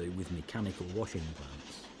everything to do with mechanical washing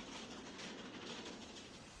plants.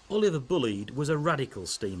 Oliver Bulleid was a radical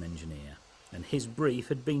steam engineer, and his brief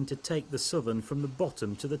had been to take the Southern from the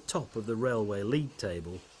bottom to the top of the railway league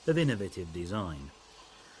table of innovative design.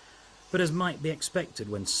 But as might be expected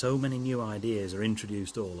when so many new ideas are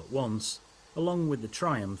introduced all at once, along with the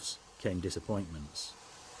triumphs came disappointments.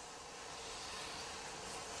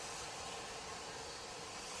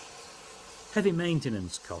 Heavy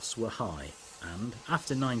maintenance costs were high, and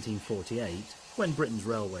after 1948, when Britain's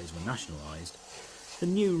railways were nationalised, the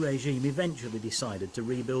new regime eventually decided to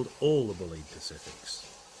rebuild all the Bulleid Pacifics.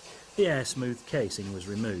 The air-smooth casing was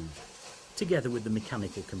removed, together with the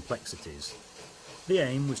mechanical complexities. The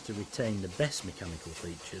aim was to retain the best mechanical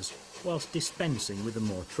features whilst dispensing with the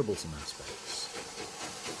more troublesome aspects.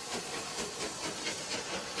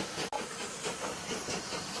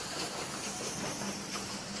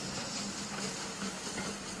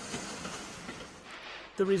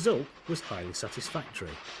 The result was highly satisfactory.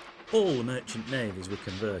 All the merchant navies were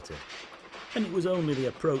converted, and it was only the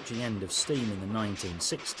approaching end of steam in the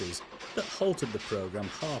 1960s that halted the programme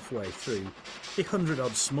halfway through the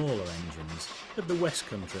 100-odd smaller engines of the West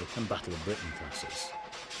Country and Battle of Britain classes.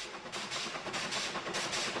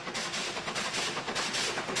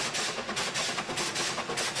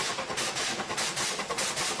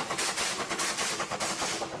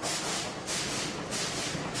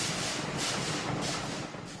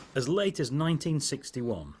 As late as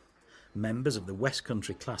 1961, members of the West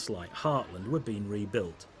Country class like Heartland were being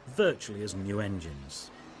rebuilt, virtually as new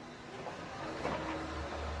engines.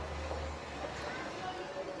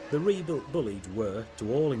 The rebuilt Bulleids were,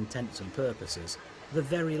 to all intents and purposes, the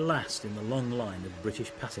very last in the long line of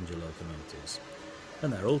British passenger locomotives,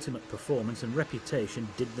 and their ultimate performance and reputation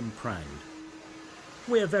did them proud.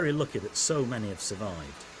 We are very lucky that so many have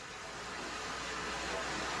survived.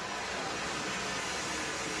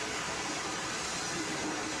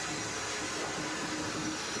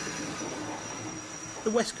 The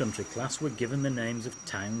West Country class were given the names of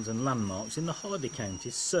towns and landmarks in the holiday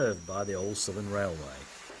counties served by the old Southern Railway.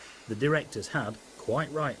 The directors had,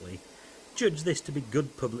 quite rightly, judged this to be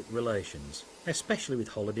good public relations, especially with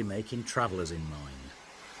holiday-making travellers in mind.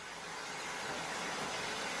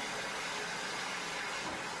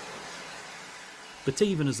 But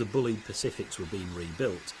even as the Bulleid Pacifics were being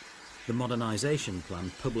rebuilt, the modernisation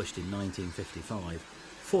plan published in 1955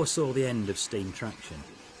 foresaw the end of steam traction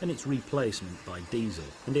and its replacement by diesel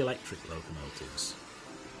and electric locomotives.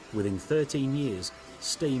 Within 13 years,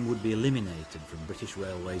 steam would be eliminated from British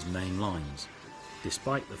Railways' main lines,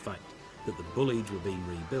 despite the fact that the Bulleids were being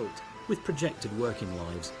rebuilt with projected working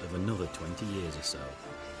lives of another 20 years or so.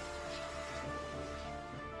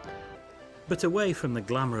 But away from the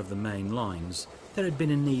glamour of the main lines, there had been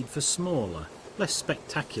a need for smaller, less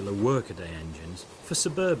spectacular workaday engines for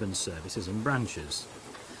suburban services and branches.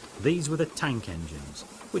 These were the tank engines,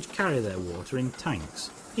 which carry their water in tanks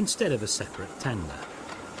instead of a separate tender.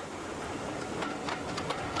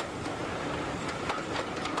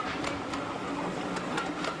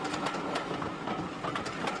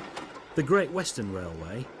 The Great Western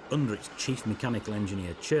Railway, under its chief mechanical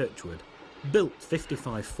engineer Churchward, built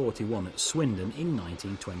 5541 at Swindon in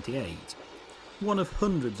 1928, one of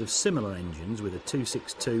hundreds of similar engines with a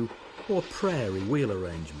 262 or prairie wheel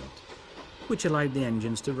arrangement, which allowed the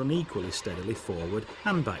engines to run equally steadily forward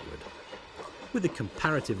and backward. With the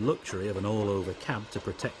comparative luxury of an all-over cab to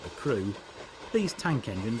protect the crew, these tank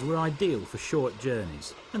engines were ideal for short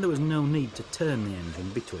journeys, and there was no need to turn the engine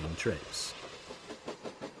between trips.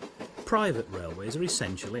 Private railways are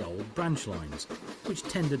essentially old branch lines, which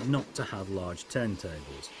tended not to have large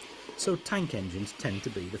turntables, so tank engines tend to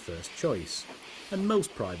be the first choice, and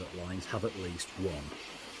most private lines have at least one.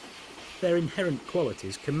 Their inherent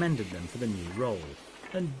qualities commended them for the new role,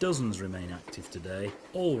 and dozens remain active today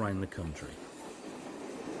all round the country.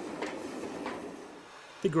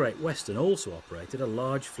 The Great Western also operated a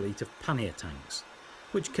large fleet of pannier tanks,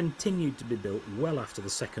 which continued to be built well after the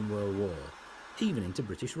Second World War, even into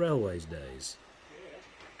British Railways days.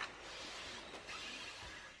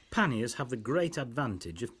 Panniers have the great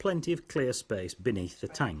advantage of plenty of clear space beneath the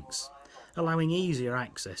tanks, allowing easier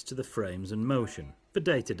access to the frames and motion for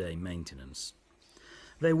day-to-day maintenance.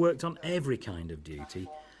 They worked on every kind of duty,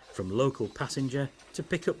 from local passenger to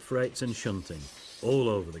pick-up freights and shunting, all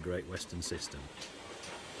over the Great Western system.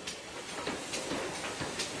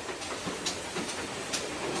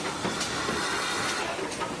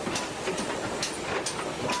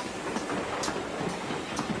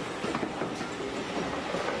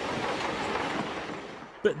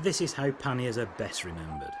 But this is how panniers are best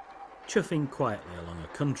remembered, chuffing quietly along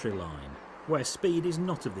a country line, where speed is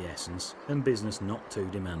not of the essence and business not too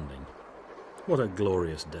demanding. What a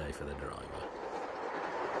glorious day for the driver.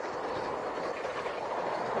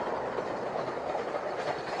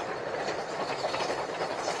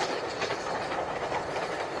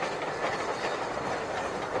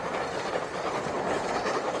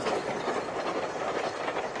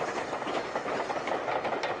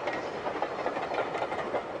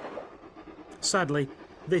 Sadly,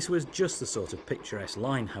 this was just the sort of picturesque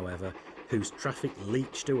line, however, whose traffic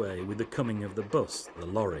leached away with the coming of the bus, the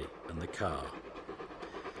lorry and the car.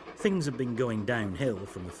 Things had been going downhill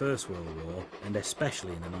from the First World War, and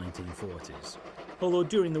especially in the 1940s, although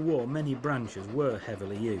during the war many branches were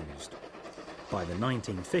heavily used. By the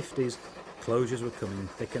 1950s, closures were coming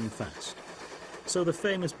thick and fast, so the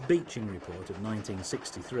famous Beeching Report of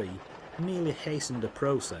 1963 merely hastened a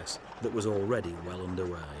process that was already well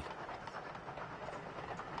underway.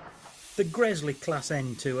 The Gresley Class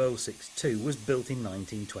N2062 was built in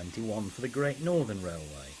 1921 for the Great Northern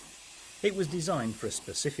Railway. It was designed for a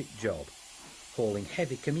specific job, hauling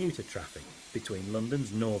heavy commuter traffic between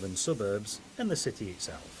London's northern suburbs and the city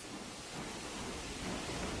itself.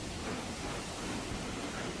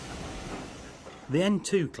 The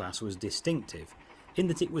N2 class was distinctive in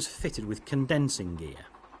that it was fitted with condensing gear.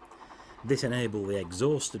 This enabled the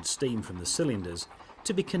exhausted steam from the cylinders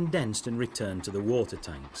to be condensed and returned to the water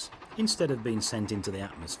tanks, instead of being sent into the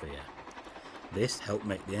atmosphere. This helped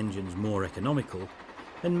make the engines more economical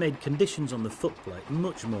and made conditions on the footplate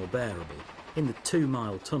much more bearable in the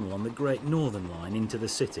 2-mile tunnel on the Great Northern Line into the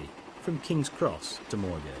city, from King's Cross to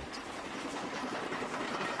Moorgate.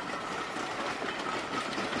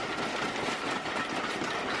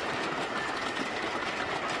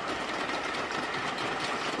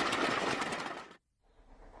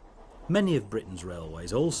 Many of Britain's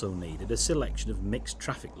railways also needed a selection of mixed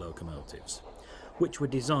traffic locomotives, which were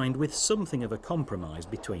designed with something of a compromise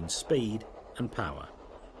between speed and power.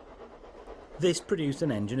 This produced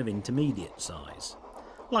an engine of intermediate size,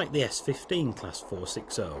 like the S15 Class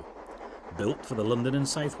 460, built for the London and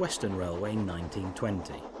South Western Railway in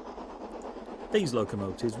 1920. These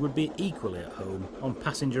locomotives would be equally at home on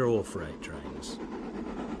passenger or freight trains.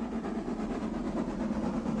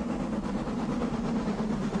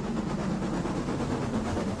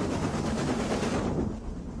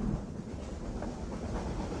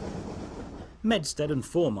 Medstead and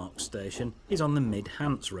Foremark Station is on the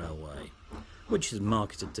Mid-Hants Railway, which is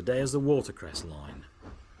marketed today as the Watercress Line.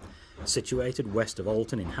 Situated west of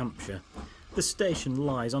Alton in Hampshire, the station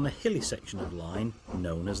lies on a hilly section of line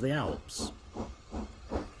known as the Alps.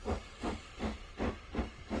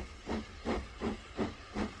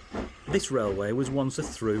 This railway was once a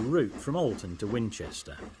through route from Alton to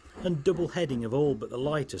Winchester, and double heading of all but the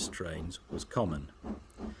lightest trains was common.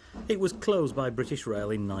 It was closed by British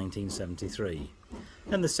Rail in 1973,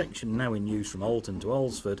 and the section now in use from Alton to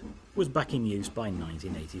Alresford was back in use by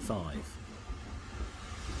 1985.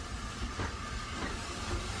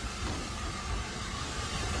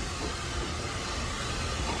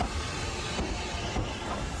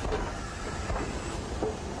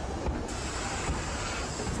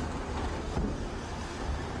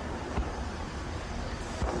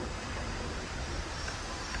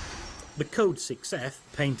 The code 6F,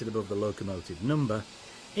 painted above the locomotive number,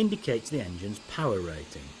 indicates the engine's power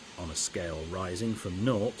rating, on a scale rising from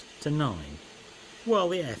 0 to 9, while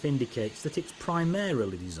the F indicates that it's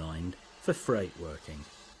primarily designed for freight working.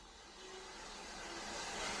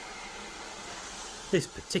 This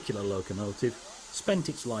particular locomotive spent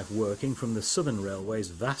its life working from the Southern Railway's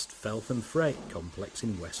vast Feltham Freight complex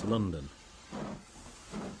in West London.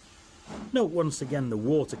 Note once again the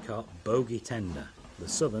water cart bogie tender. The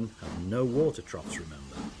Southern have no water troughs,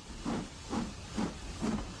 remember.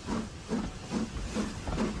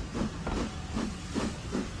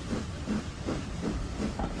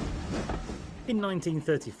 In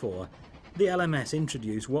 1934, the LMS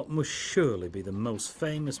introduced what must surely be the most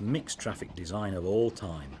famous mixed traffic design of all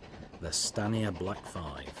time, the Stanier Black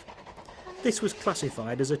 5. This was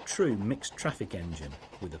classified as a true mixed traffic engine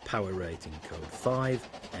with a power rating code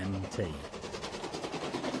 5MT.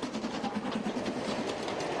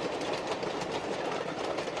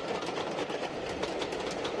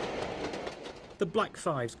 The Black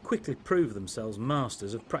Fives quickly proved themselves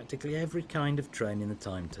masters of practically every kind of train in the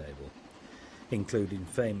timetable, including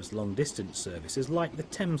famous long-distance services like the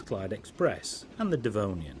Thames-Clyde Express and the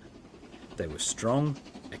Devonian. They were strong,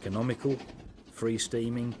 economical,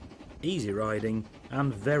 free-steaming, easy riding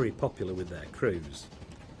and very popular with their crews.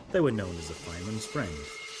 They were known as the fireman's friend.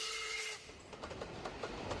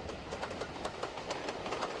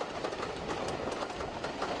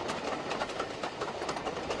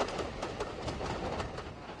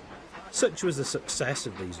 Such was the success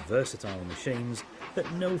of these versatile machines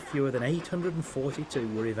that no fewer than 842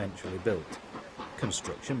 were eventually built,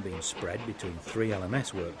 construction being spread between 3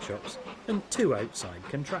 LMS workshops and 2 outside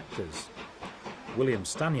contractors. William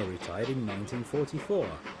Stanier retired in 1944,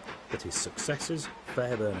 but his successors,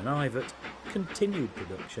 Fairbairn and Ivett, continued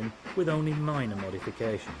production with only minor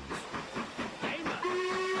modifications.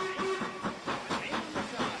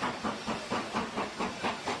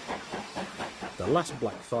 The last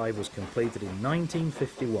Black 5 was completed in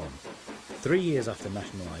 1951, 3 years after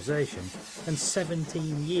nationalisation and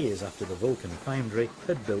 17 years after the Vulcan foundry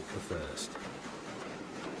had built the first.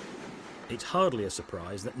 It's hardly a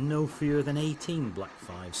surprise that no fewer than 18 Black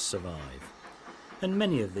 5s survive, and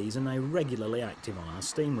many of these are now regularly active on our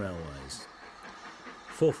steam railways.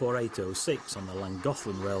 44806 on the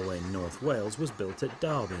Llangollen Railway in North Wales was built at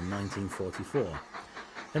Derby in 1944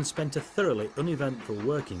 and spent a thoroughly uneventful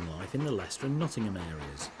working life in the Leicester and Nottingham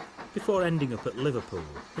areas, before ending up at Liverpool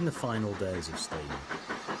in the final days of steam.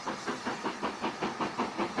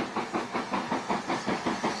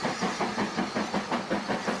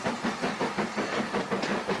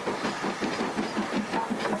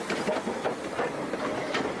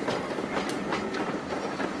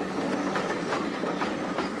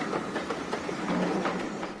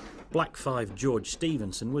 Black 5 George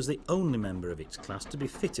Stephenson was the only member of its class to be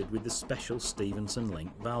fitted with the special Stephenson link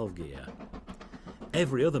valve gear.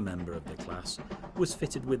 Every other member of the class was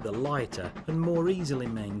fitted with the lighter and more easily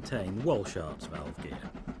maintained Walshart's valve gear.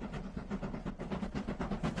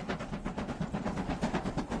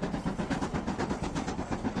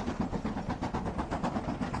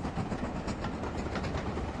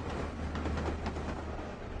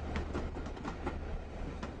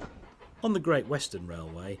 On the Great Western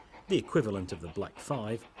Railway, the equivalent of the Black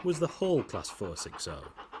 5 was the Hall Class 460,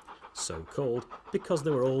 so called because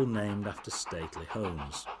they were all named after stately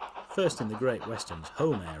homes, first in the Great Western's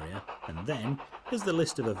home area and then, as the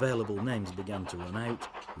list of available names began to run out,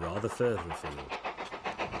 rather further afield.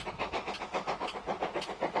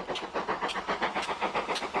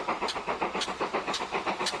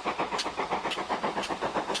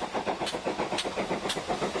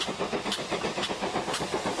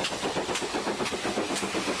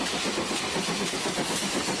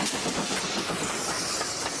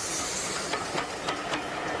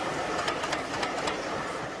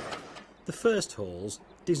 The first halls,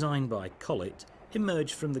 designed by Collett,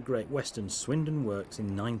 emerged from the Great Western Swindon Works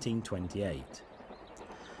in 1928.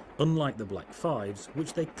 Unlike the Black 5s,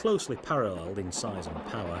 which they closely paralleled in size and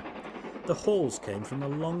power, the halls came from a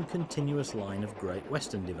long continuous line of Great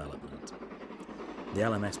Western development. The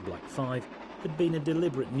LMS Black 5 had been a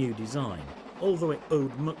deliberate new design, although it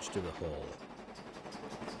owed much to the hall.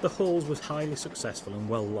 The halls was highly successful and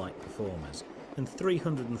well-liked performers, and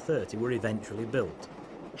 330 were eventually built,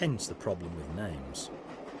 hence the problem with names.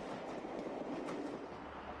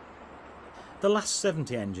 The last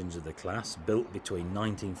 70 engines of the class, built between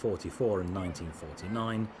 1944 and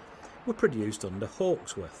 1949, were produced under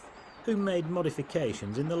Hawksworth, who made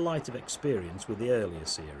modifications in the light of experience with the earlier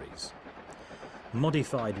series.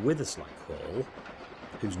 Modified Witherslack Hall,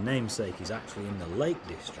 whose namesake is actually in the Lake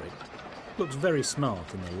District, looks very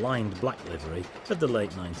smart in the lined black livery of the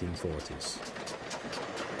late 1940s.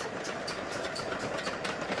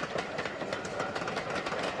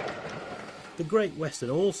 The Great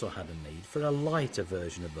Western also had a need for a lighter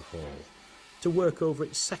version of the hall, to work over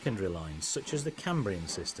its secondary lines such as the Cambrian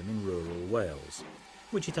system in rural Wales,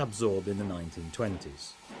 which it absorbed in the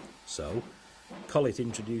 1920s. So, Collett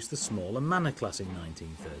introduced the smaller Manor class in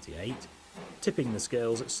 1938, tipping the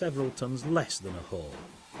scales at several tons less than a hall,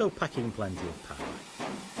 though packing plenty of power.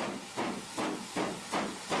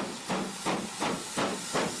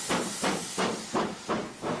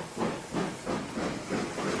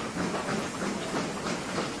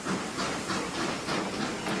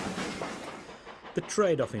 The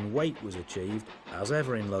trade-off in weight was achieved, as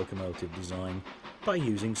ever in locomotive design, by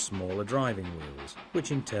using smaller driving wheels,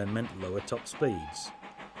 which in turn meant lower top speeds.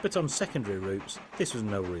 But on secondary routes, this was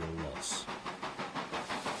no real loss.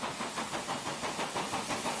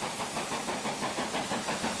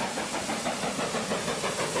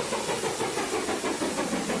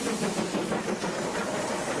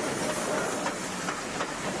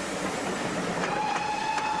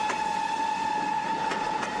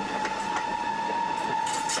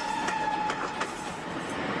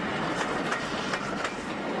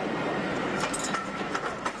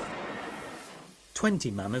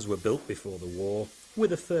 "20 Manors were built before the war,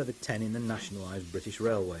 with a further 10 in the nationalised British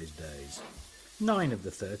Railways days. 9 of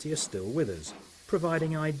the 30 are still with us,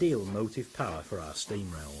 providing ideal motive power for our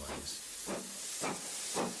steam railways.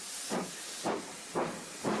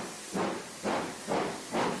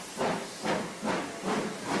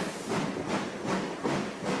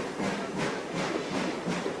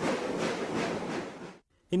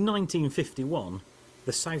 In 1951,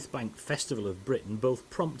 the South Bank Festival of Britain both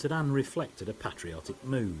prompted and reflected a patriotic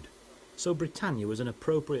mood, so Britannia was an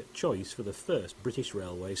appropriate choice for the first British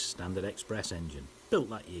Railways Standard Express engine, built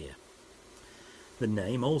that year. The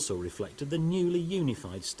name also reflected the newly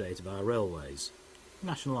unified state of our railways.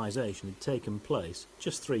 Nationalisation had taken place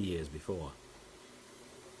just 3 years before.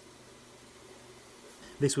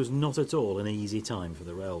 This was not at all an easy time for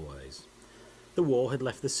the railways. The war had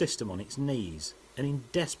left the system on its knees and in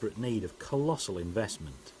desperate need of colossal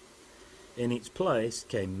investment. In its place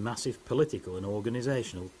came massive political and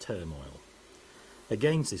organisational turmoil.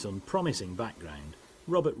 Against this unpromising background,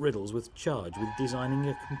 Robert Riddles was charged with designing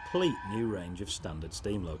a complete new range of standard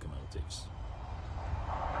steam locomotives.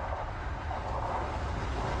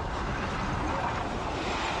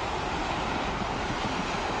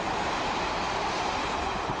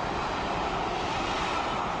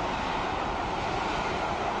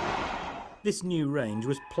 This new range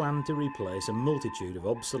was planned to replace a multitude of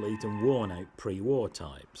obsolete and worn-out pre-war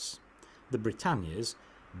types. The Britannias,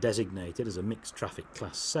 designated as a mixed traffic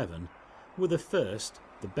Class 7, were the first,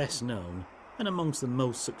 the best known, and amongst the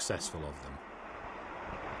most successful of them.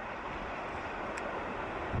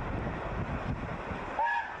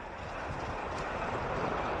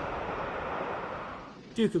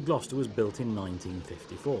 Duke of Gloucester was built in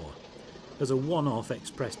 1954 as a one-off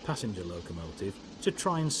express passenger locomotive to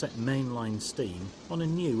try and set mainline steam on a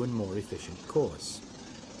new and more efficient course.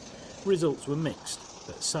 Results were mixed,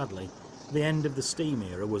 but sadly, the end of the steam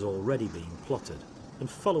era was already being plotted, and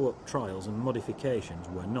follow-up trials and modifications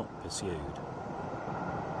were not pursued.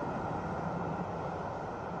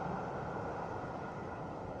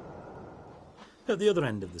 At the other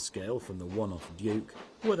end of the scale from the one-off Duke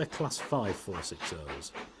were the Class 5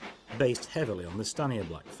 460s, based heavily on the Stanier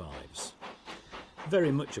Black 5s.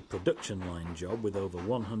 Very much a production line job with over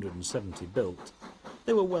 170 built,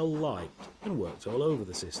 they were well liked and worked all over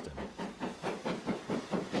the system.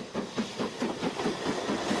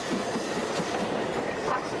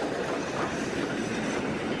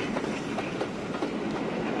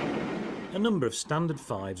 A number of standard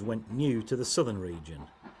 5s went new to the southern region,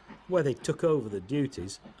 where they took over the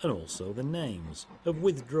duties and also the names of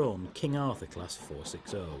withdrawn King Arthur class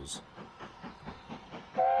 460s.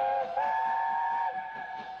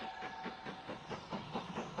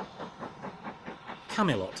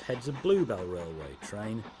 Camelot heads a Bluebell Railway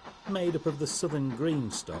train made up of the southern green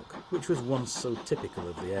stock which was once so typical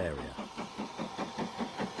of the area.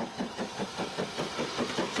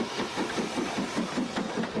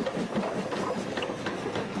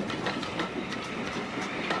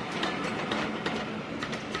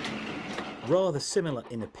 Rather similar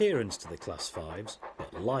in appearance to the Class 5s,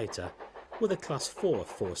 but lighter, were the Class 4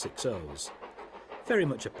 460s, very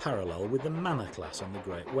much a parallel with the Manor class on the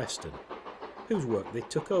Great Western, whose work they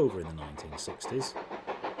took over in the 1960s.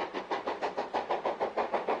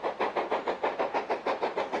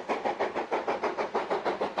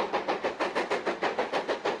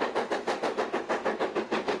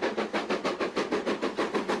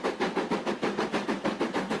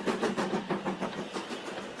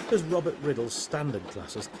 As Robert Riddle's standard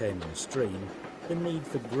classes came on stream, the need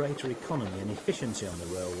for greater economy and efficiency on the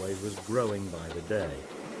railways was growing by the day.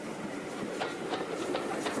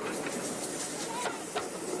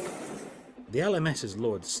 The LMS's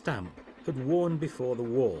Lord Stamp had warned before the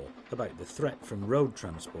war about the threat from road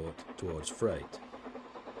transport towards freight.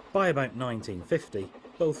 By about 1950,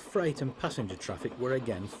 both freight and passenger traffic were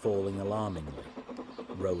again falling alarmingly.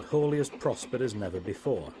 Road hauliers prospered as never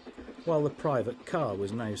before, while the private car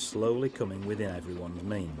was now slowly coming within everyone's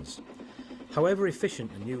means. However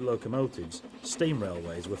efficient the new locomotives, steam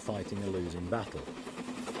railways were fighting a losing battle.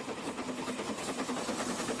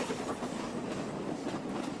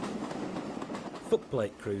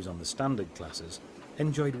 Footplate crews on the standard classes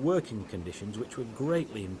enjoyed working conditions which were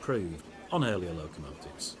greatly improved on earlier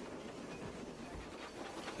locomotives.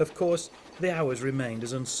 Of course, the hours remained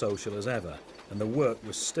as unsocial as ever, and the work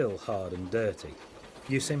was still hard and dirty.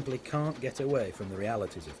 You simply can't get away from the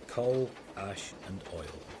realities of coal, ash and oil.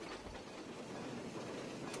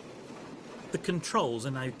 The controls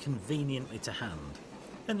are now conveniently to hand,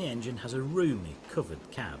 and the engine has a roomy,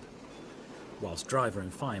 covered cab, whilst driver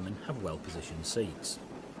and fireman have well-positioned seats.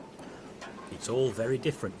 It's all very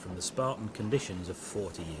different from the Spartan conditions of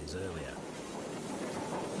 40 years earlier.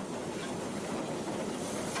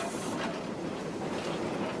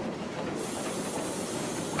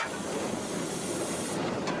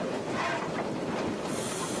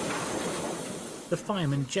 The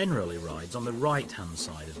fireman generally rides on the right-hand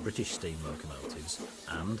side of British steam locomotives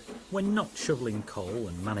and, when not shoveling coal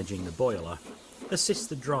and managing the boiler, assists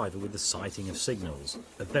the driver with the sighting of signals,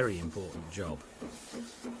 a very important job.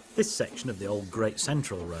 This section of the old Great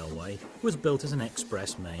Central Railway was built as an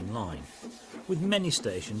express main line, with many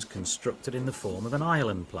stations constructed in the form of an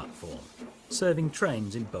island platform, serving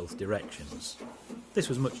trains in both directions. This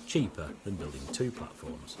was much cheaper than building two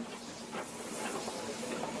platforms.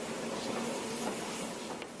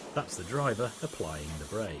 That's the driver applying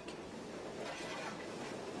the brake.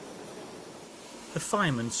 The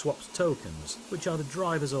fireman swaps tokens, which are the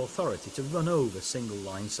driver's authority to run over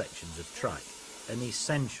single-line sections of track, an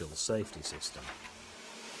essential safety system.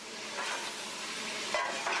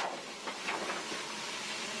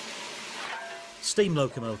 Steam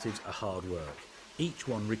locomotives are hard work. Each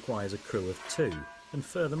one requires a crew of two, and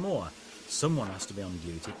furthermore, someone has to be on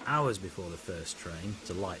duty hours before the first train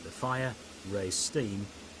to light the fire, raise steam,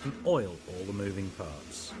 and oil all the moving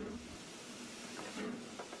parts.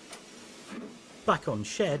 Back on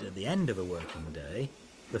shed at the end of a working day,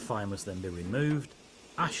 the fire must then be removed,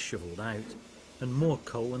 ash shovelled out, and more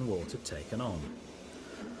coal and water taken on.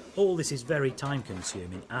 All this is very time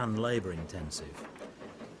consuming and labour intensive.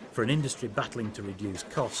 For an industry battling to reduce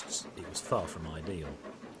costs, it was far from ideal.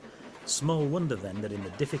 Small wonder then that in the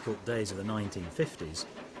difficult days of the 1950s,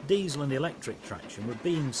 diesel and electric traction were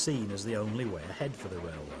being seen as the only way ahead for the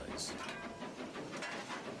railways.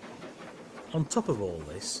 On top of all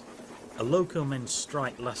this, a locomen's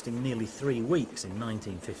strike lasting nearly 3 weeks in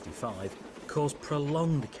 1955 caused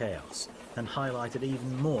prolonged chaos and highlighted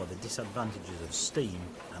even more the disadvantages of steam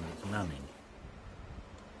and its manning.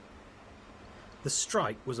 The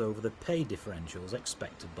strike was over the pay differentials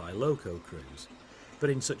expected by loco crews, but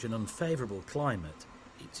in such an unfavourable climate,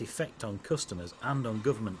 its effect on customers and on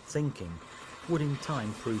government thinking would in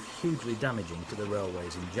time prove hugely damaging to the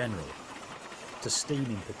railways in general. To steam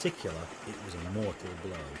in particular, it was a mortal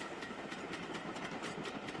blow.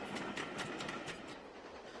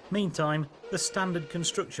 Meantime, the standard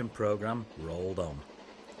construction programme rolled on.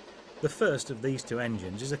 The first of these two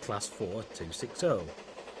engines is a Class 4 260,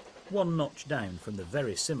 one notch down from the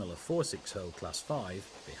very similar 460 Class 5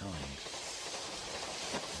 behind.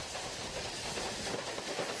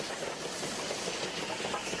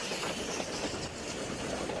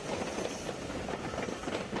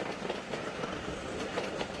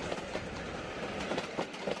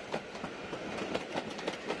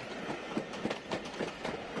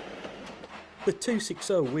 The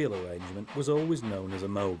 260 wheel arrangement was always known as a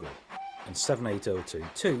mogul, and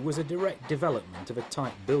 78022 was a direct development of a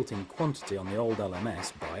type built in quantity on the old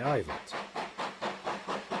LMS by Ivett.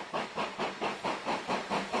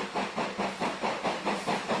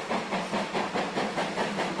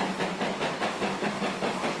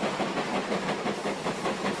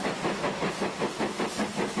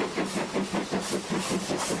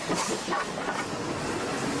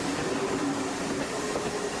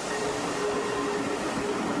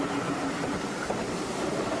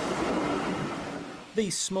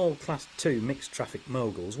 These small Class 2 mixed traffic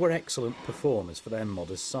moguls were excellent performers for their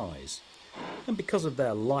modest size, and because of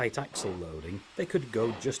their light axle loading they could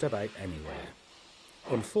go just about anywhere.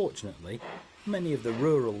 Unfortunately, many of the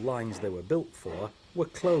rural lines they were built for were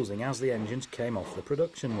closing as the engines came off the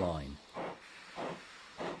production line.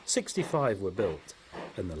 65 were built,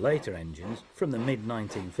 and the later engines, from the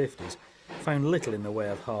mid-1950s, found little in the way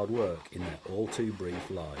of hard work in their all too brief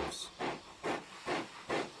lives.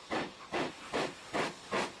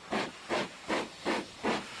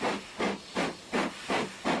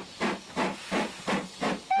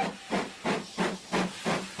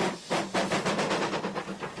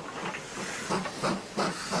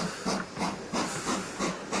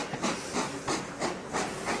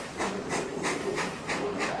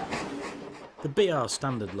 The BR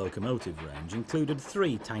standard locomotive range included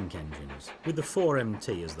 3 tank engines, with the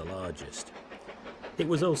 4MT as the largest. It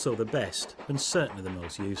was also the best and certainly the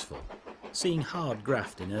most useful, seeing hard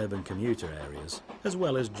graft in urban commuter areas as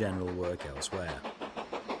well as general work elsewhere.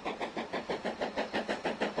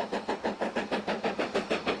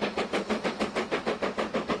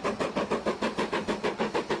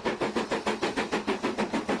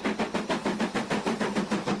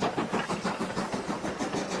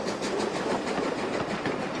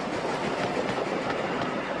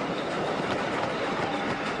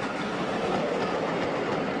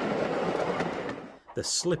 The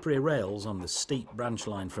slippery rails on the steep branch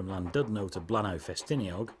line from Llandudno to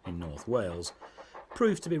Blaenau-Festiniog in North Wales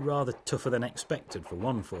proved to be rather tougher than expected for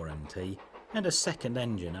one 4MT, and a second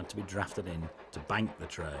engine had to be drafted in to bank the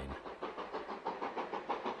train.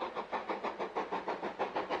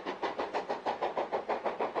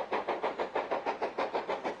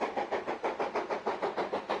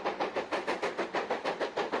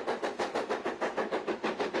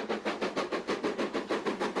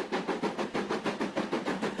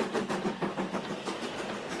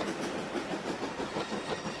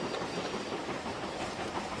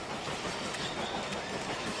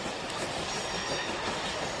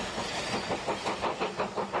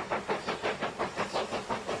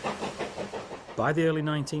 By the early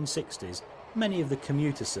 1960s, many of the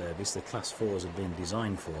commuter service the Class 4s had been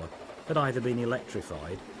designed for had either been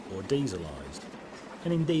electrified or dieselised,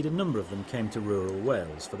 and indeed a number of them came to rural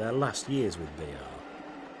Wales for their last years with BR.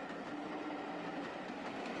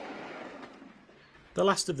 The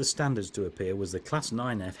last of the standards to appear was the Class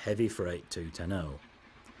 9F Heavy Freight 210.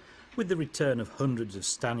 With the return of hundreds of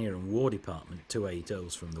Stanier and War Department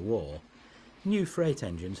 280s from the war, new freight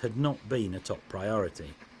engines had not been a top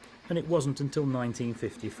priority, and it wasn't until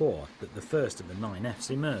 1954 that the first of the 9Fs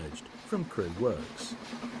emerged from Crewe Works.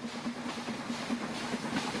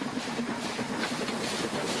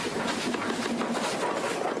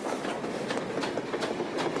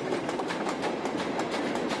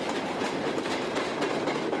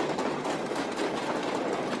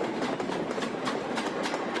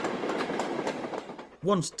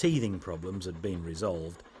 Once teething problems had been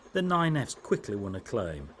resolved, the 9Fs quickly won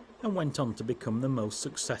acclaim and went on to become the most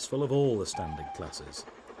successful of all the standard classes.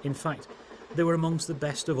 In fact, they were amongst the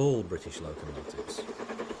best of all British locomotives.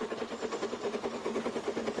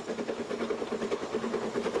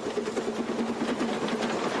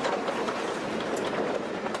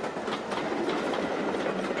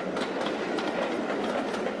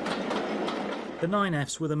 The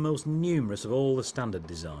 9Fs were the most numerous of all the standard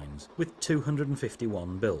designs, with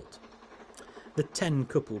 251 built. The 10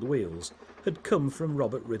 coupled wheels had come from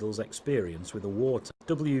Robert Riddle's experience with the wartime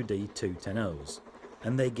WD 210s,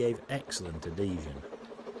 and they gave excellent adhesion.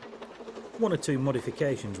 One or two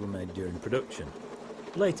modifications were made during production.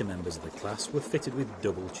 Later members of the class were fitted with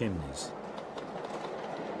double chimneys.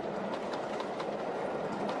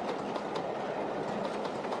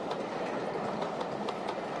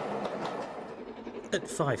 At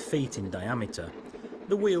 5 feet in diameter,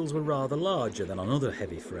 the wheels were rather larger than on other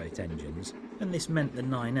heavy freight engines, and this meant the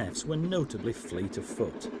 9Fs were notably fleet of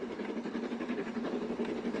foot.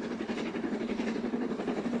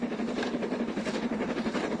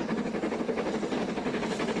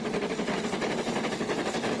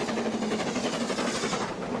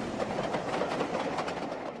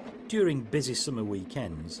 During busy summer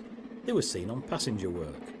weekends, they were seen on passenger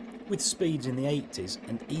work, with speeds in the 80s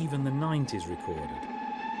and even the 90s recorded.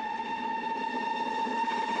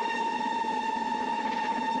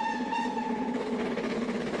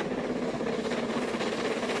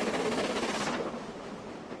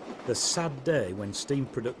 The sad day when steam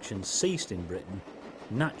production ceased in Britain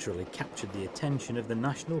naturally captured the attention of the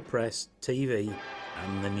national press, TV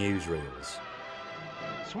and the newsreels.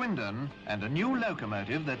 Swindon and a new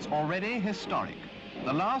locomotive that's already historic.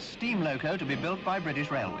 The last steam loco to be built by British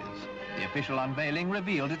Railways. The official unveiling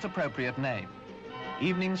revealed its appropriate name.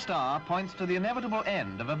 Evening Star points to the inevitable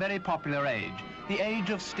end of a very popular age, the age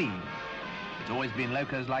of steam. It's always been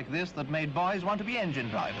locos like this that made boys want to be engine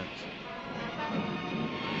drivers.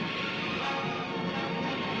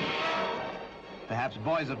 Perhaps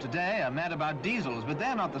boys of today are mad about diesels, but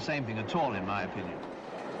they're not the same thing at all, in my opinion.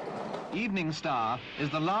 Evening Star is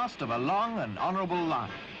the last of a long and honourable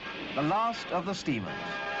line, the last of the steamers.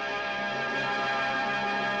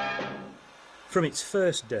 From its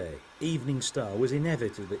first day, Evening Star was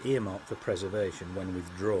inevitably earmarked for preservation when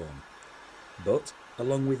withdrawn. But,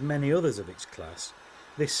 along with many others of its class,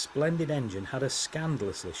 this splendid engine had a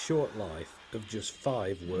scandalously short life of just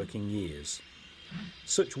 5 working years.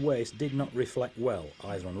 Such waste did not reflect well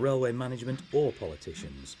either on railway management or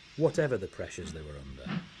politicians, whatever the pressures they were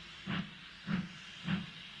under.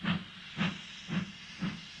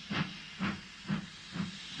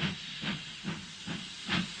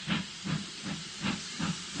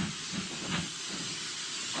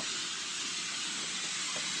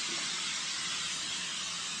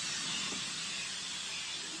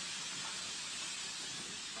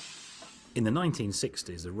 In the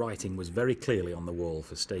 1960s, the writing was very clearly on the wall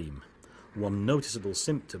for steam. One noticeable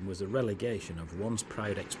symptom was the relegation of once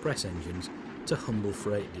proud express engines to humble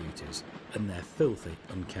freight duties and their filthy,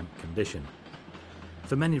 unkempt condition.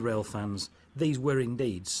 For many rail fans, these were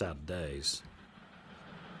indeed sad days.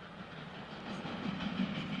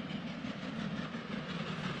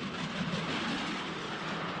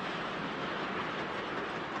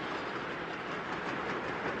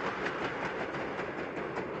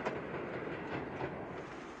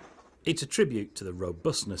 It's a tribute to the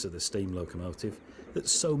robustness of the steam locomotive that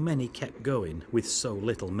so many kept going with so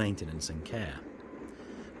little maintenance and care.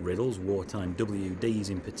 Riddle's wartime WDs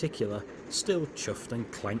in particular still chuffed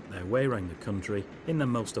and clanked their way around the country in the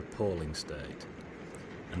most appalling state.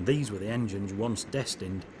 And these were the engines once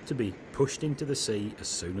destined to be pushed into the sea as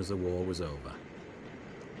soon as the war was over.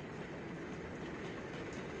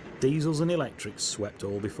 Diesels and electrics swept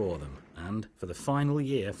all before them, and for the final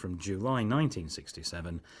year from July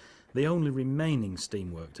 1967, The only remaining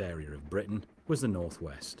steam-worked area of Britain was the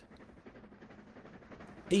northwest.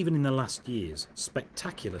 Even in the last years,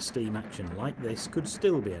 spectacular steam action like this could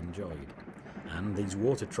still be enjoyed, and these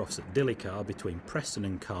water troughs at Dillicar between Preston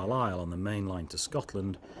and Carlisle on the main line to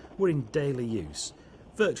Scotland were in daily use,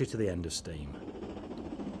 virtually to the end of steam.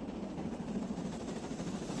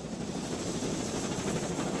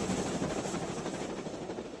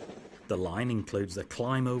 The line includes the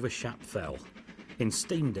climb over Shap Fell, in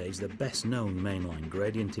steam days the best known mainline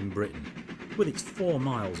gradient in Britain, with its 4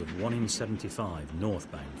 miles of 1 in 75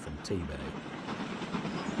 northbound from T-Bay.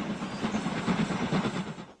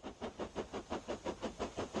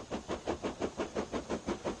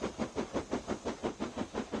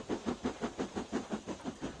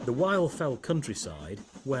 The Weil Fell countryside,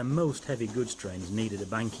 where most heavy goods trains needed a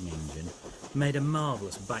banking engine, made a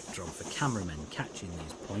marvellous backdrop for cameramen catching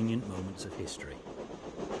these poignant moments of history.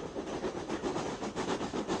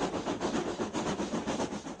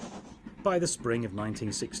 By the spring of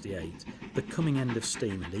 1968, the coming end of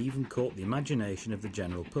steam had even caught the imagination of the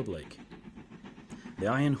general public. The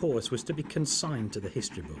Iron Horse was to be consigned to the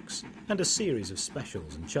history books, and a series of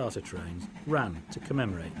specials and charter trains ran to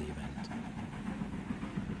commemorate the event.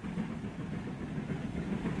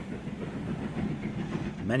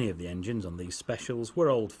 Many of the engines on these specials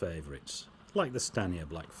were old favourites, like the Stanier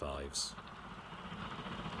Black Fives.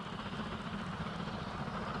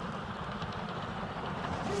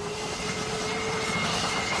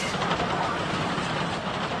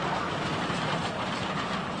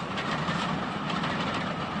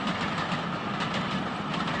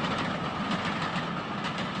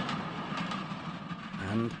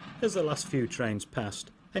 And, as the last few trains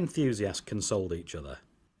passed, enthusiasts consoled each other.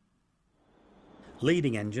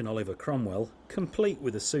 Leading engine Oliver Cromwell, complete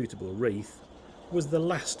with a suitable wreath, was the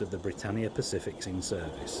last of the Britannia Pacifics in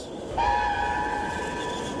service.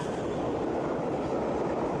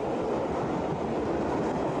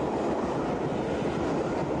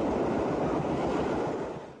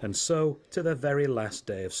 And so to the very last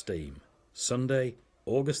day of steam, Sunday,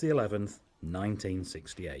 August the 11th,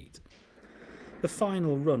 1968. The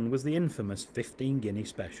final run was the infamous 15 guinea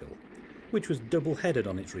special, which was double-headed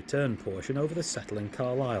on its return portion over the Settle and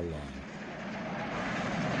Carlisle line.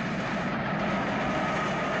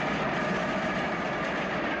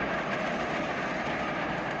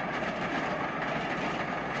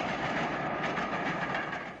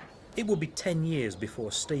 It would be 10 years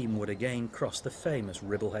before steam would again cross the famous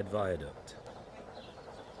Ribblehead Viaduct.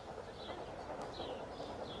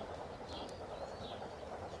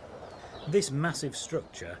 This massive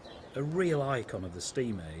structure, a real icon of the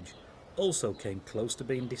steam age, also came close to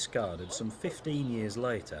being discarded some 15 years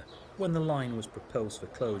later when the line was proposed for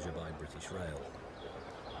closure by British Rail.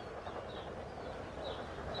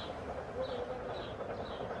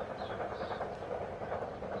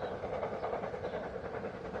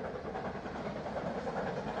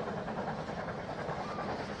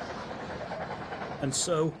 And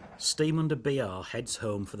so, steam under BR heads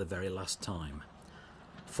home for the very last time.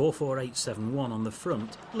 44871 on the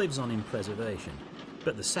front lives on in preservation,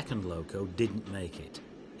 but the second loco didn't make it.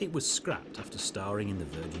 It was scrapped after starring in the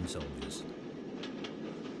Virgin Soldiers.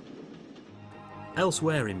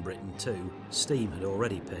 Elsewhere in Britain too, steam had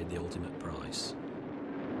already paid the ultimate price.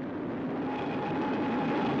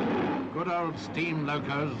 Good old steam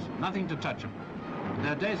locos, nothing to touch them.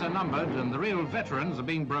 Their days are numbered and the real veterans are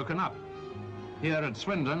being broken up. Here at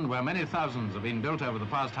Swindon, where many thousands have been built over the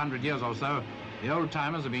past 100 years or so, the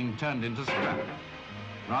old-timers are being turned into scrap.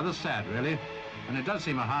 Rather sad, really, and it does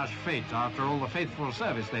seem a harsh fate after all the faithful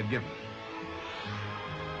service they've given.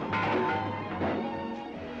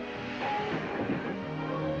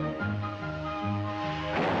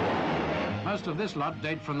 Most of this lot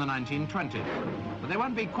date from the 1920s, but they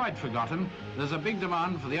won't be quite forgotten. There's a big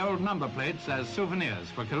demand for the old number plates as souvenirs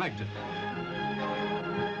for collectors.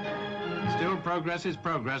 Still, progress is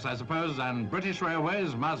progress, I suppose, and British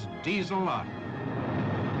Railways must diesel on.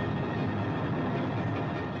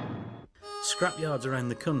 Scrapyards around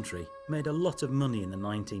the country made a lot of money in the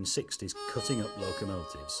 1960s cutting up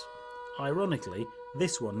locomotives. Ironically,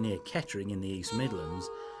 this one near Kettering in the East Midlands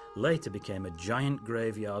later became a giant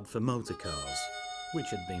graveyard for motor cars, which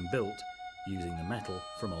had been built using the metal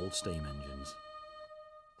from old steam engines.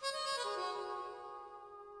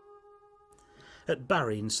 At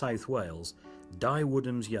Barry in South Wales, Dye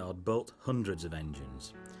Woodham's yard built hundreds of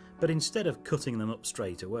engines, but instead of cutting them up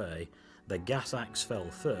straight away, the gas axe fell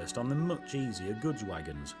first on the much easier goods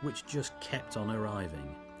wagons, which just kept on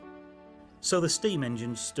arriving. So the steam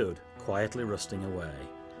engines stood, quietly rusting away,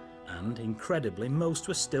 and incredibly most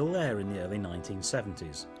were still there in the early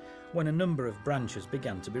 1970s, when a number of branches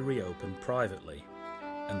began to be reopened privately,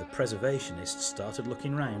 and the preservationists started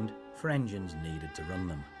looking round for engines needed to run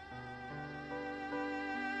them.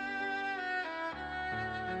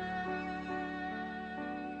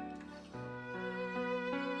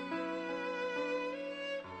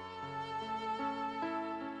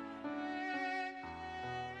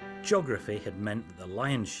 Geography had meant that the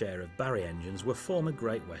lion's share of Barry engines were former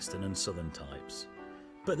Great Western and Southern types,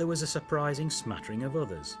 but there was a surprising smattering of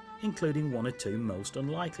others, including one or two most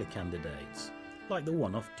unlikely candidates, like the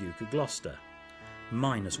one off Duke of Gloucester,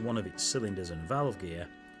 minus one of its cylinders and valve gear,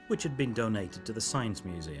 which had been donated to the Science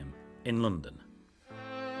Museum in London.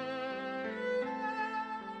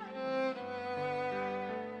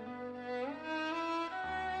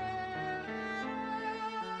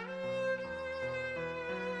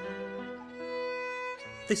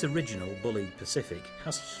 This original Bulleid Pacific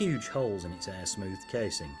has huge holes in its air-smoothed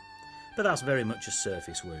casing, but that's very much a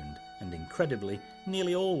surface wound, and incredibly,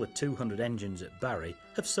 nearly all the 200 engines at Barry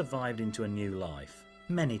have survived into a new life,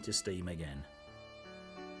 many to steam again.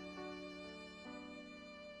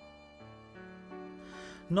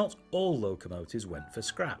 Not all locomotives went for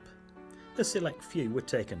scrap. A select few were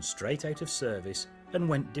taken straight out of service and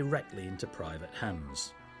went directly into private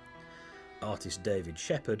hands. Artist David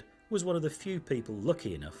Shepherd was one of the few people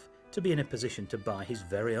lucky enough to be in a position to buy his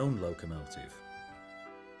very own locomotive.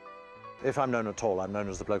 If I'm known at all, I'm known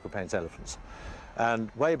as the bloke who paints elephants. And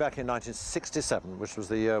way back in 1967, which was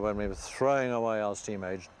the year when we were throwing away our steam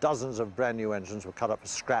age, dozens of brand new engines were cut up for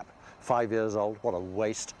scrap, 5 years old. What a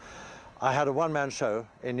waste. I had a one-man show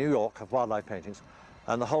in New York of wildlife paintings,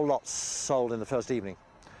 and the whole lot sold in the first evening.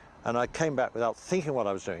 And I came back without thinking what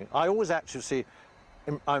I was doing. I always actually see,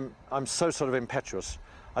 I'm so sort of impetuous.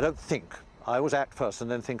 I don't think. I always act first and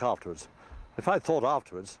then think afterwards. If I thought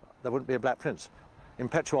afterwards, there wouldn't be a Black Prince.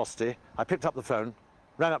 Impetuosity, I picked up the phone,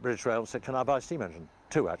 rang up British Rail and said, can I buy a steam engine?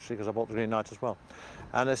 2, actually, because I bought the Green Knight as well.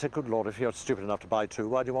 And they said, good Lord, if you're stupid enough to buy 2,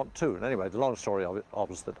 why do you want 2? And anyway, the long story of it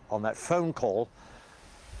was that on that phone call,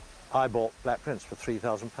 I bought Black Prince for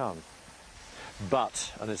 £3,000.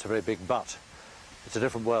 But, and it's a very big but, it's a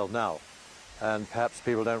different world now. And perhaps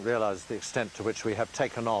people don't realise the extent to which we have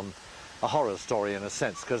taken on a horror story in a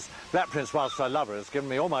sense, because Black Prince, whilst I love her, has given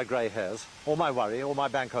me all my grey hairs, all my worry, all my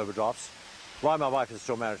bank overdrafts. Why my wife is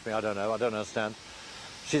still married to me, I don't know, I don't understand.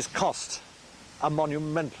 She's cost a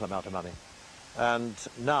monumental amount of money. And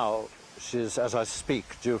now she's, as I speak,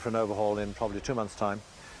 due for an overhaul in probably 2 months' time.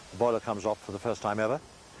 The boiler comes off for the first time ever,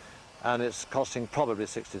 and it's costing probably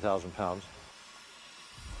 £60,000.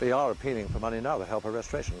 We are appealing for money now to help her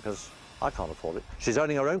restoration, because I can't afford it. She's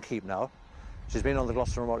owning her own keep now. She's been on the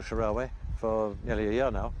Gloucester and Warwickshire Railway for nearly a year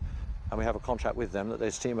now, and we have a contract with them that they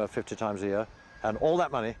steam her 50 times a year, and all that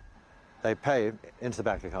money they pay into the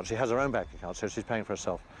bank account. She has her own bank account, so she's paying for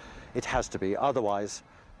herself. It has to be, otherwise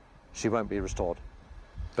she won't be restored.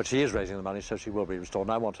 But she is raising the money, so she will be restored,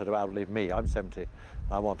 and I want her to outlive me. I'm 70, and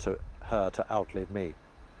I want her to outlive me.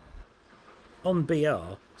 On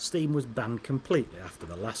BR, steam was banned completely after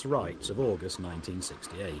the last rites of August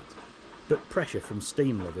 1968. But pressure from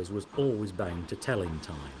steam lovers was always bound to tell in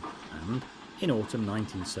time, and in autumn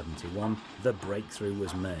 1971 the breakthrough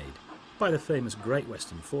was made by the famous Great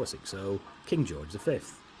Western 460 King George V.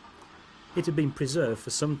 It had been preserved for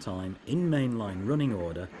some time in mainline running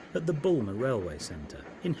order at the Bulmer Railway Centre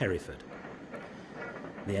in Hereford.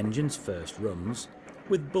 The engine's first runs,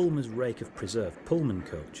 with Bulmer's rake of preserved Pullman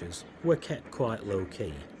coaches, were kept quite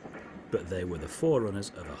low-key, but they were the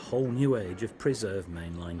forerunners of a whole new age of preserved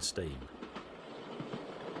mainline steam.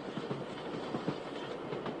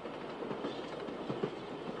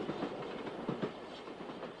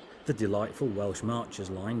 The delightful Welsh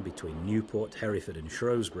Marchers line between Newport, Hereford and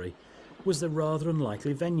Shrewsbury was the rather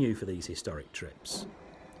unlikely venue for these historic trips.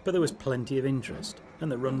 But there was plenty of interest, and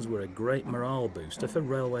the runs were a great morale booster for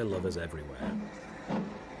railway lovers everywhere.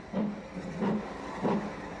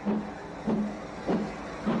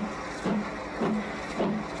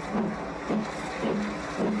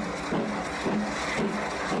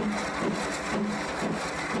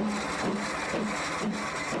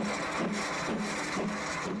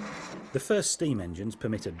 The first steam engines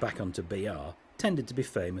permitted back onto BR tended to be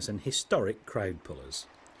famous and historic crowd pullers,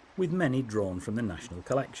 with many drawn from the national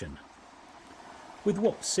collection. With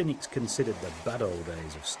what cynics considered the bad old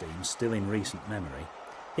days of steam still in recent memory,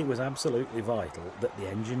 it was absolutely vital that the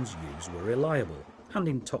engines used were reliable and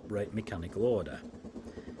in top-rate mechanical order.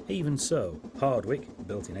 Even so, Hardwick,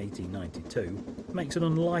 built in 1892, makes an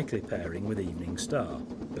unlikely pairing with Evening Star,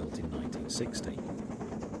 built in 1960.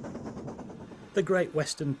 The Great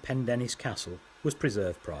Western Pendennis Castle was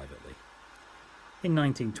preserved privately. In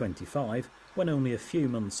 1925, when only a few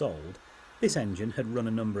months old, this engine had run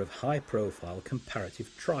a number of high-profile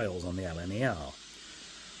comparative trials on the LNER,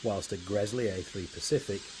 whilst a Gresley A3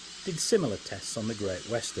 Pacific did similar tests on the Great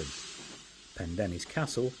Western. Pendennis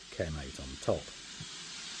Castle came out on top.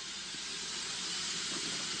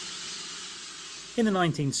 In the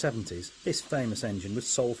 1970s, this famous engine was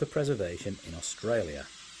sold for preservation in Australia,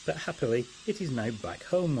 but happily it is now back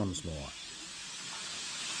home once more.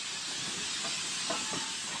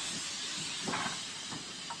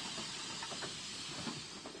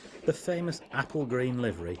 The famous apple green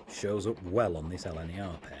livery shows up well on this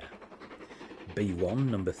LNER pair. B1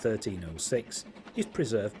 number 1306 is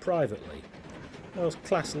preserved privately, whilst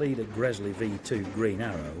class leader Gresley V2 Green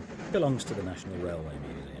Arrow belongs to the National Railway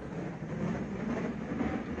Museum.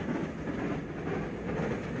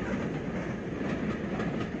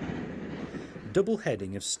 Double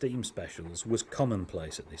heading of steam specials was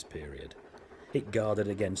commonplace at this period. It guarded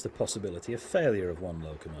against the possibility of failure of one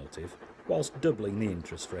locomotive, whilst doubling the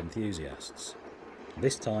interest for enthusiasts.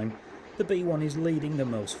 This time, the B1 is leading the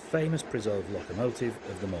most famous preserved locomotive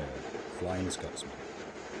of them all, Flying Scotsman.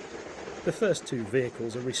 The first two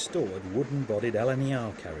vehicles are restored wooden-bodied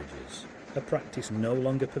LNER carriages, a practice no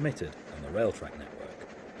longer permitted on the rail track network.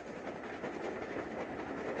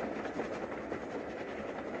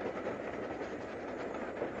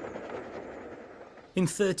 In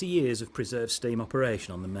 30 years of preserved steam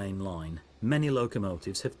operation on the main line, many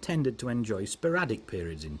locomotives have tended to enjoy sporadic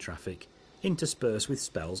periods in traffic, interspersed with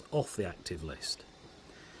spells off the active list.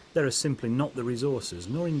 There are simply not the resources,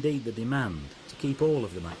 nor indeed the demand, to keep all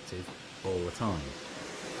of them active all the time.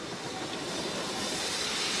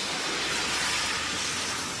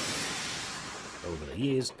 Over the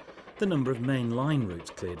years, the number of main line routes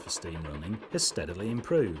cleared for steam running has steadily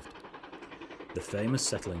improved. The famous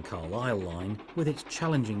Settle and Carlisle line, with its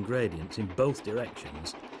challenging gradients in both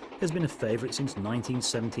directions, has been a favourite since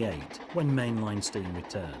 1978, when mainline steam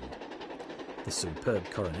returned. The superb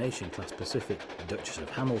Coronation Class Pacific Duchess of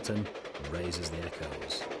Hamilton raises the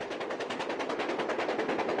echoes.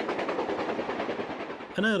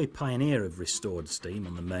 An early pioneer of restored steam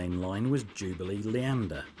on the main line was Jubilee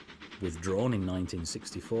Leander. Withdrawn in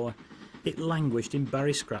 1964, it languished in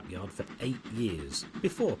Barry Scrapyard for 8 years,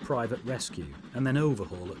 before private rescue and then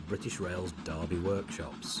overhaul at British Rail's Derby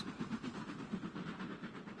workshops.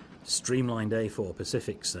 Streamlined A4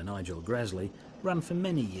 Pacific Sir Nigel Gresley ran for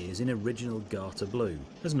many years in original Garter Blue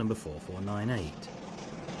as number 4498.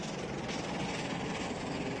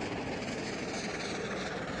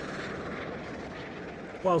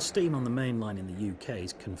 While steam on the main line in the UK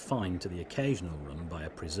is confined to the occasional run by a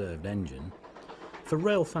preserved engine, for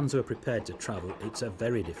rail fans who are prepared to travel, it's a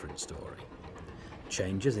very different story.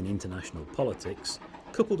 Changes in international politics,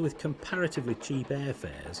 coupled with comparatively cheap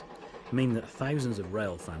airfares, mean that thousands of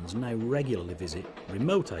rail fans now regularly visit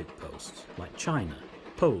remote outposts like China,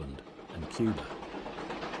 Poland and Cuba.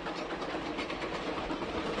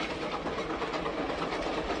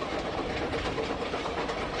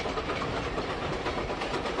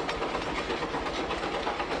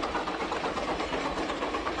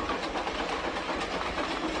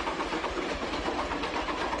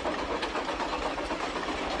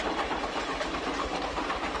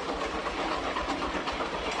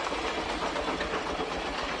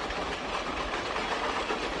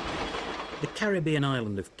 The Caribbean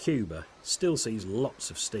island of Cuba still sees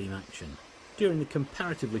lots of steam action during the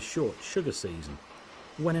comparatively short sugar season,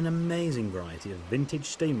 when an amazing variety of vintage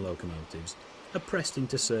steam locomotives are pressed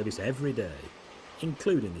into service every day,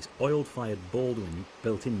 including this oil-fired Baldwin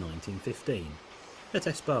built in 1915 at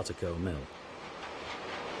Espartaco Mill.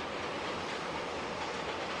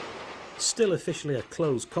 Still officially a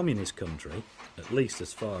closed communist country, at least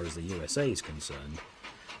as far as the USA is concerned,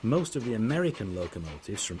 most of the American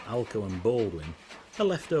locomotives from Alco and Baldwin are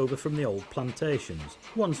left over from the old plantations,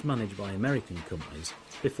 once managed by American companies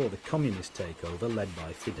before the communist takeover led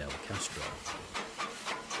by Fidel Castro.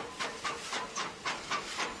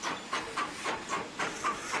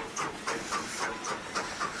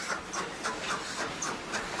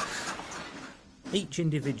 Each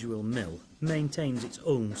individual mill maintains its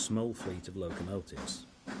own small fleet of locomotives.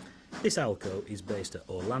 This Alco is based at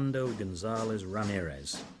Orlando Gonzalez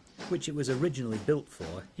Ramirez, which it was originally built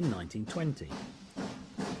for in 1920.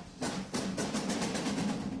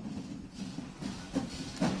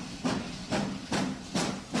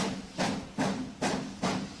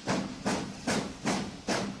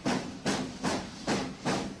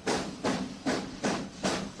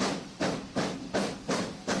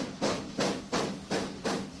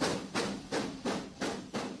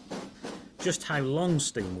 Just how long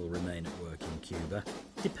steam will remain at work in Cuba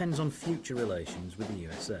depends on future relations with the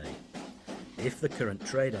USA. If the current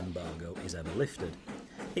trade embargo is ever lifted,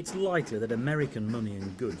 it's likely that American money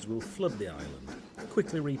and goods will flood the island,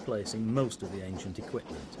 quickly replacing most of the ancient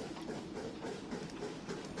equipment.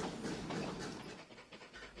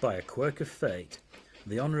 By a quirk of fate,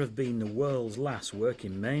 the honour of being the world's last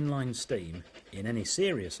working mainline steam, in any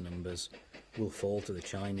serious numbers, will fall to the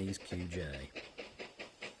Chinese QJ.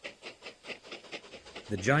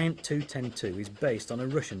 The giant 210-2 is based on a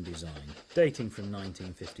Russian design, dating from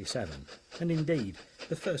 1957, and indeed,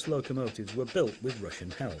 the first locomotives were built with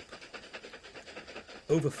Russian help.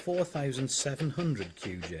 Over 4,700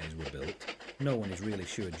 QJs were built. No one is really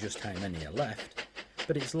sure just how many are left,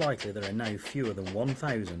 but it's likely there are now fewer than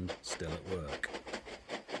 1,000 still at work.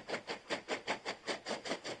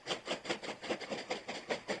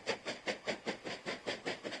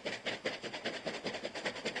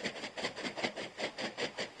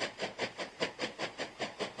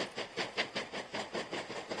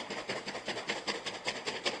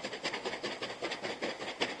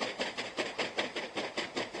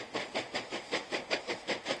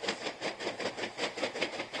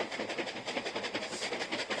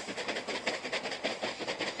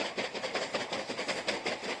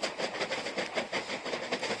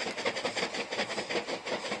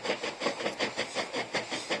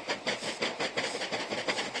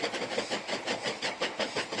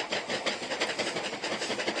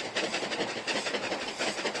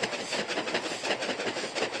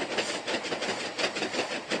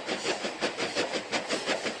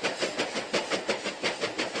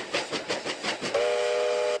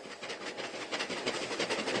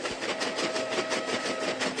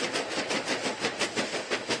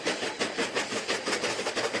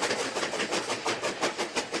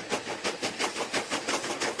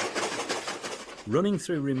 Running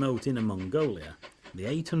through remote Inner Mongolia, the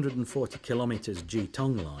 840 km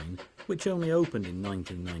Jitong line, which only opened in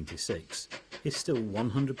 1996, is still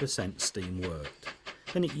 100% steam worked,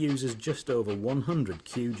 and it uses just over 100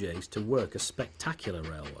 QJs to work a spectacular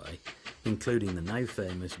railway, including the now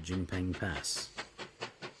famous Jinpeng Pass.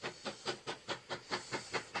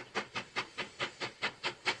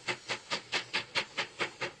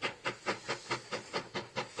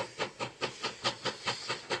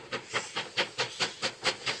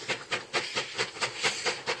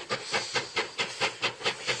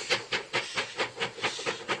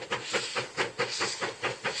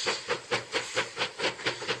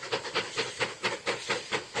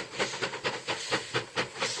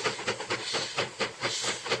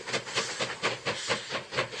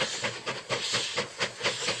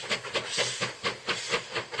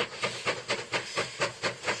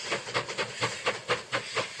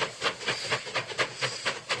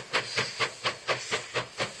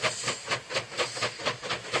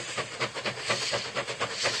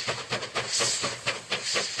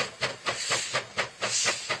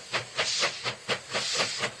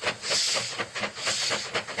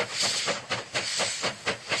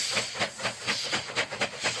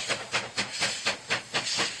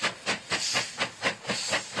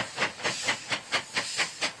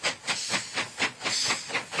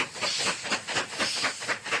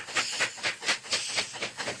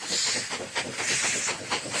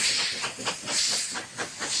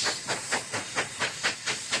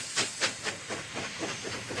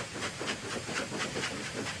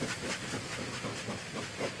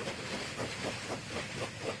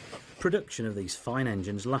 Production of these fine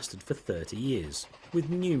engines lasted for 30 years, with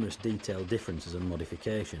numerous detailed differences and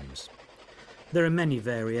modifications. There are many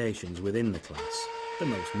variations within the class, the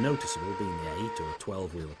most noticeable being the 8 or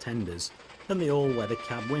 12-wheel tenders and the all-weather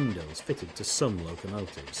cab windows fitted to some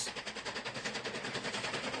locomotives.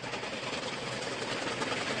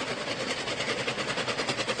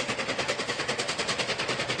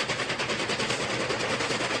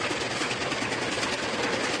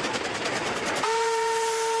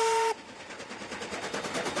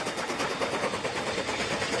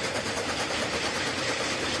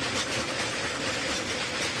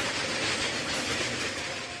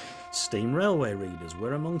 Steam railway readers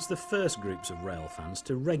were amongst the first groups of rail fans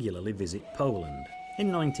to regularly visit Poland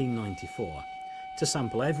in 1994 to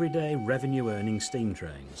sample everyday revenue-earning steam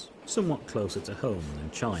trains, somewhat closer to home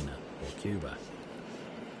than China or Cuba.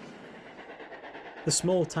 The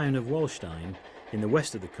small town of Wallstein, in the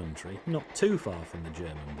west of the country, not too far from the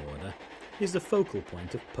German border, is the focal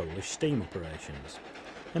point of Polish steam operations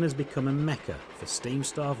and has become a mecca for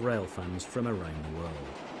steam-starved rail fans from around the world.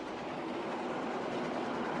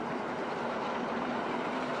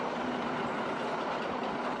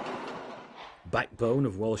 Backbone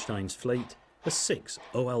of Wallstein's fleet are 6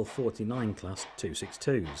 OL-49 class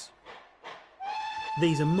 262s.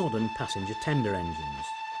 These are modern passenger tender engines,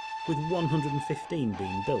 with 115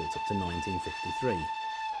 being built up to 1953.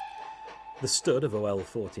 The stud of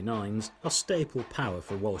OL-49s are staple power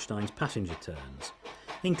for Wallstein's passenger turns,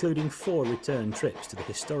 including 4 return trips to the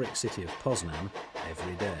historic city of Poznan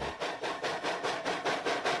every day.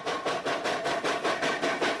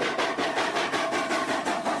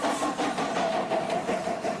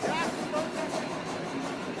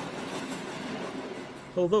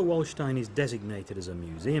 Although Wallstein is designated as a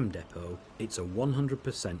museum depot, it's a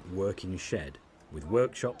 100% working shed with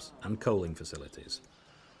workshops and coaling facilities.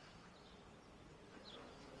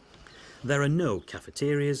 There are no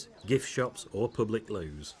cafeterias, gift shops or public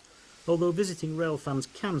loos, although visiting rail fans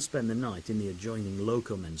can spend the night in the adjoining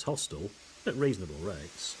Locomen's hostel at reasonable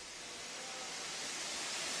rates.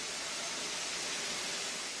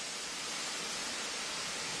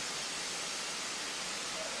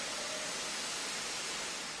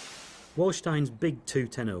 Wallstein's big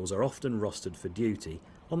 210s are often rostered for duty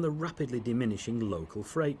on the rapidly diminishing local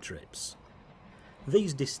freight trips.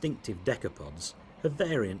 These distinctive decapods are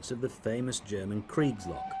variants of the famous German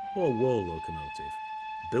Kriegslok or war locomotive,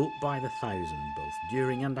 built by the thousand both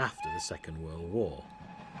during and after the Second World War.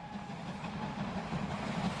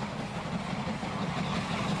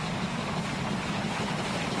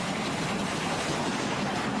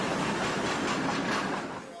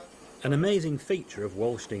 An amazing feature of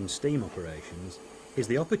Wallstein's steam operations is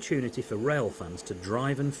the opportunity for rail fans to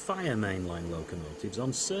drive and fire mainline locomotives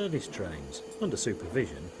on service trains, under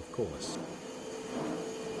supervision, of course.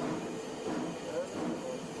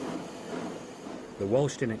 The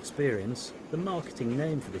Wallstein Experience, the marketing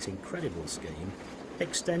name for this incredible scheme,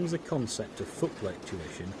 extends the concept of footplate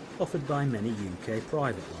tuition offered by many UK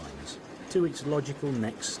private lines to its logical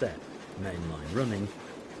next step, mainline running,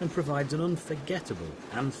 and provides an unforgettable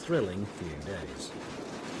and thrilling few days.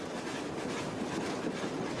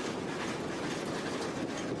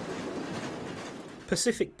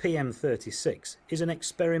 Pacific PM36 is an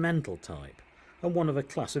experimental type and one of a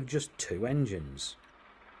class of just 2 engines.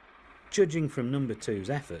 Judging from number 2's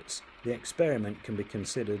efforts, the experiment can be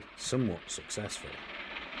considered somewhat successful.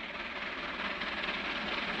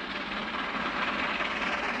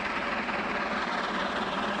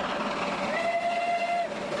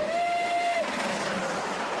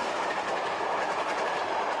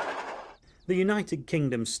 The United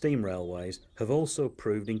Kingdom steam railways have also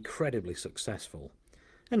proved incredibly successful,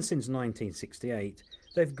 and since 1968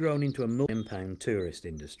 they've grown into a multi-million-pound tourist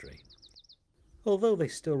industry. Although they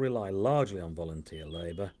still rely largely on volunteer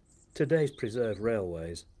labour, today's preserved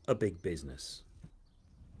railways are big business.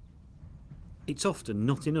 It's often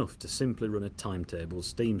not enough to simply run a timetable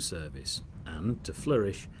steam service, and to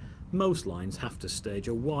flourish, most lines have to stage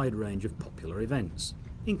a wide range of popular events,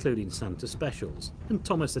 including Santa Specials and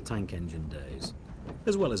Thomas the Tank Engine Days,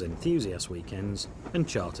 as well as enthusiast weekends and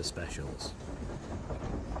charter specials.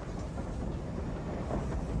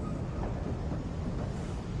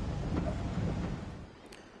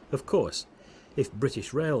 Of course, if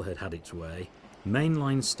British Rail had had its way,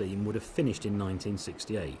 mainline steam would have finished in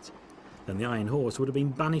 1968, and the Iron Horse would have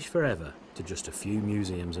been banished forever to just a few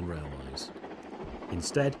museums and railways.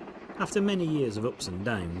 Instead, after many years of ups and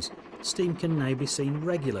downs, steam can now be seen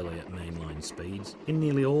regularly at mainline speeds in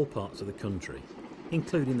nearly all parts of the country,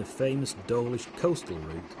 including the famous Dawlish coastal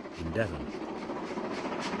route in Devon.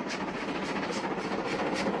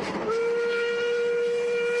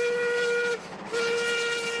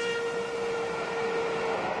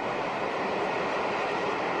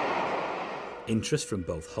 Interest from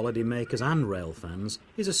both holidaymakers and rail fans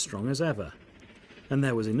is as strong as ever, and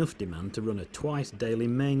there was enough demand to run a twice-daily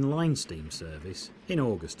mainline steam service in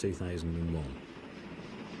August 2001.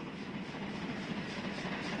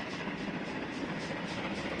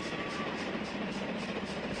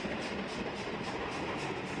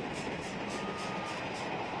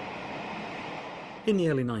 In the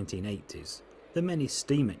early 1980s, the many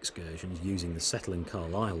steam excursions using the Settle and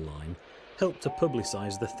Carlisle line helped to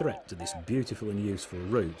publicise the threat to this beautiful and useful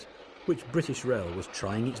route, which British Rail was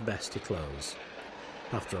trying its best to close.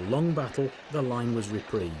 After a long battle, the line was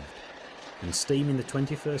reprieved, and steam in the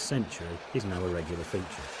 21st century is now a regular feature.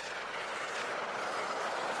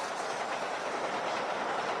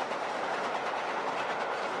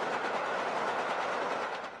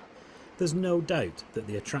 There's no doubt that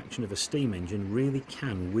the attraction of a steam engine really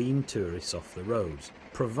can wean tourists off the roads,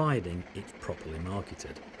 providing it's properly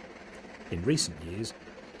marketed. In recent years,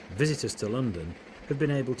 visitors to London have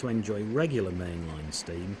been able to enjoy regular mainline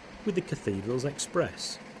steam with the Cathedral's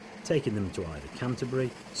Express, taking them to either Canterbury,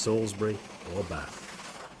 Salisbury or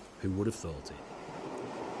Bath. Who would have thought it?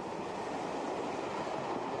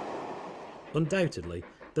 Undoubtedly,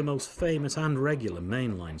 the most famous and regular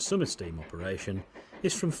mainline summer steam operation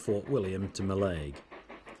is from Fort William to Mallaig.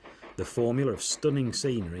 The formula of stunning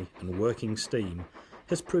scenery and working steam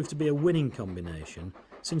has proved to be a winning combination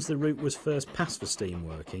since the route was first passed for steam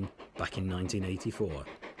working back in 1984.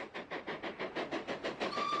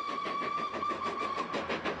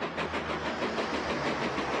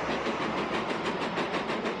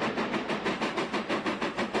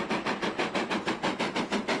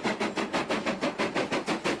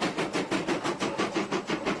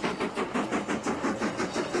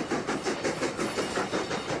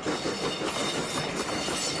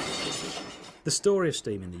 The story of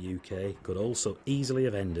steam in the UK could also easily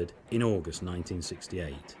have ended in August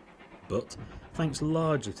 1968, but thanks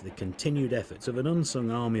largely to the continued efforts of an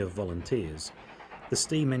unsung army of volunteers, the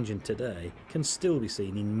steam engine today can still be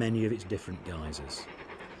seen in many of its different guises.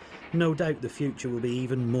 No doubt the future will be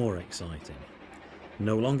even more exciting.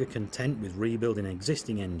 No longer content with rebuilding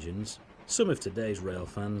existing engines, some of today's rail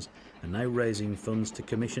fans are now raising funds to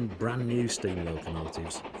commission brand new steam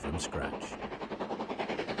locomotives from scratch.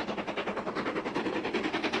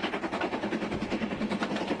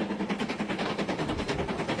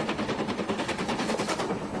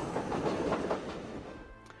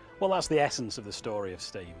 Well, that's the essence of the story of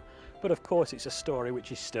steam, but of course it's a story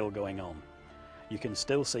which is still going on. You can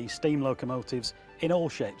still see steam locomotives in all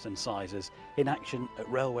shapes and sizes in action at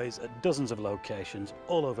railways at dozens of locations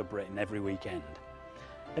all over Britain every weekend.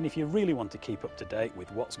 And if you really want to keep up to date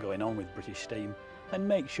with what's going on with British Steam, then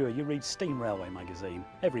make sure you read Steam Railway magazine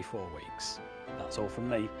every 4 weeks. That's all from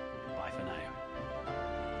me.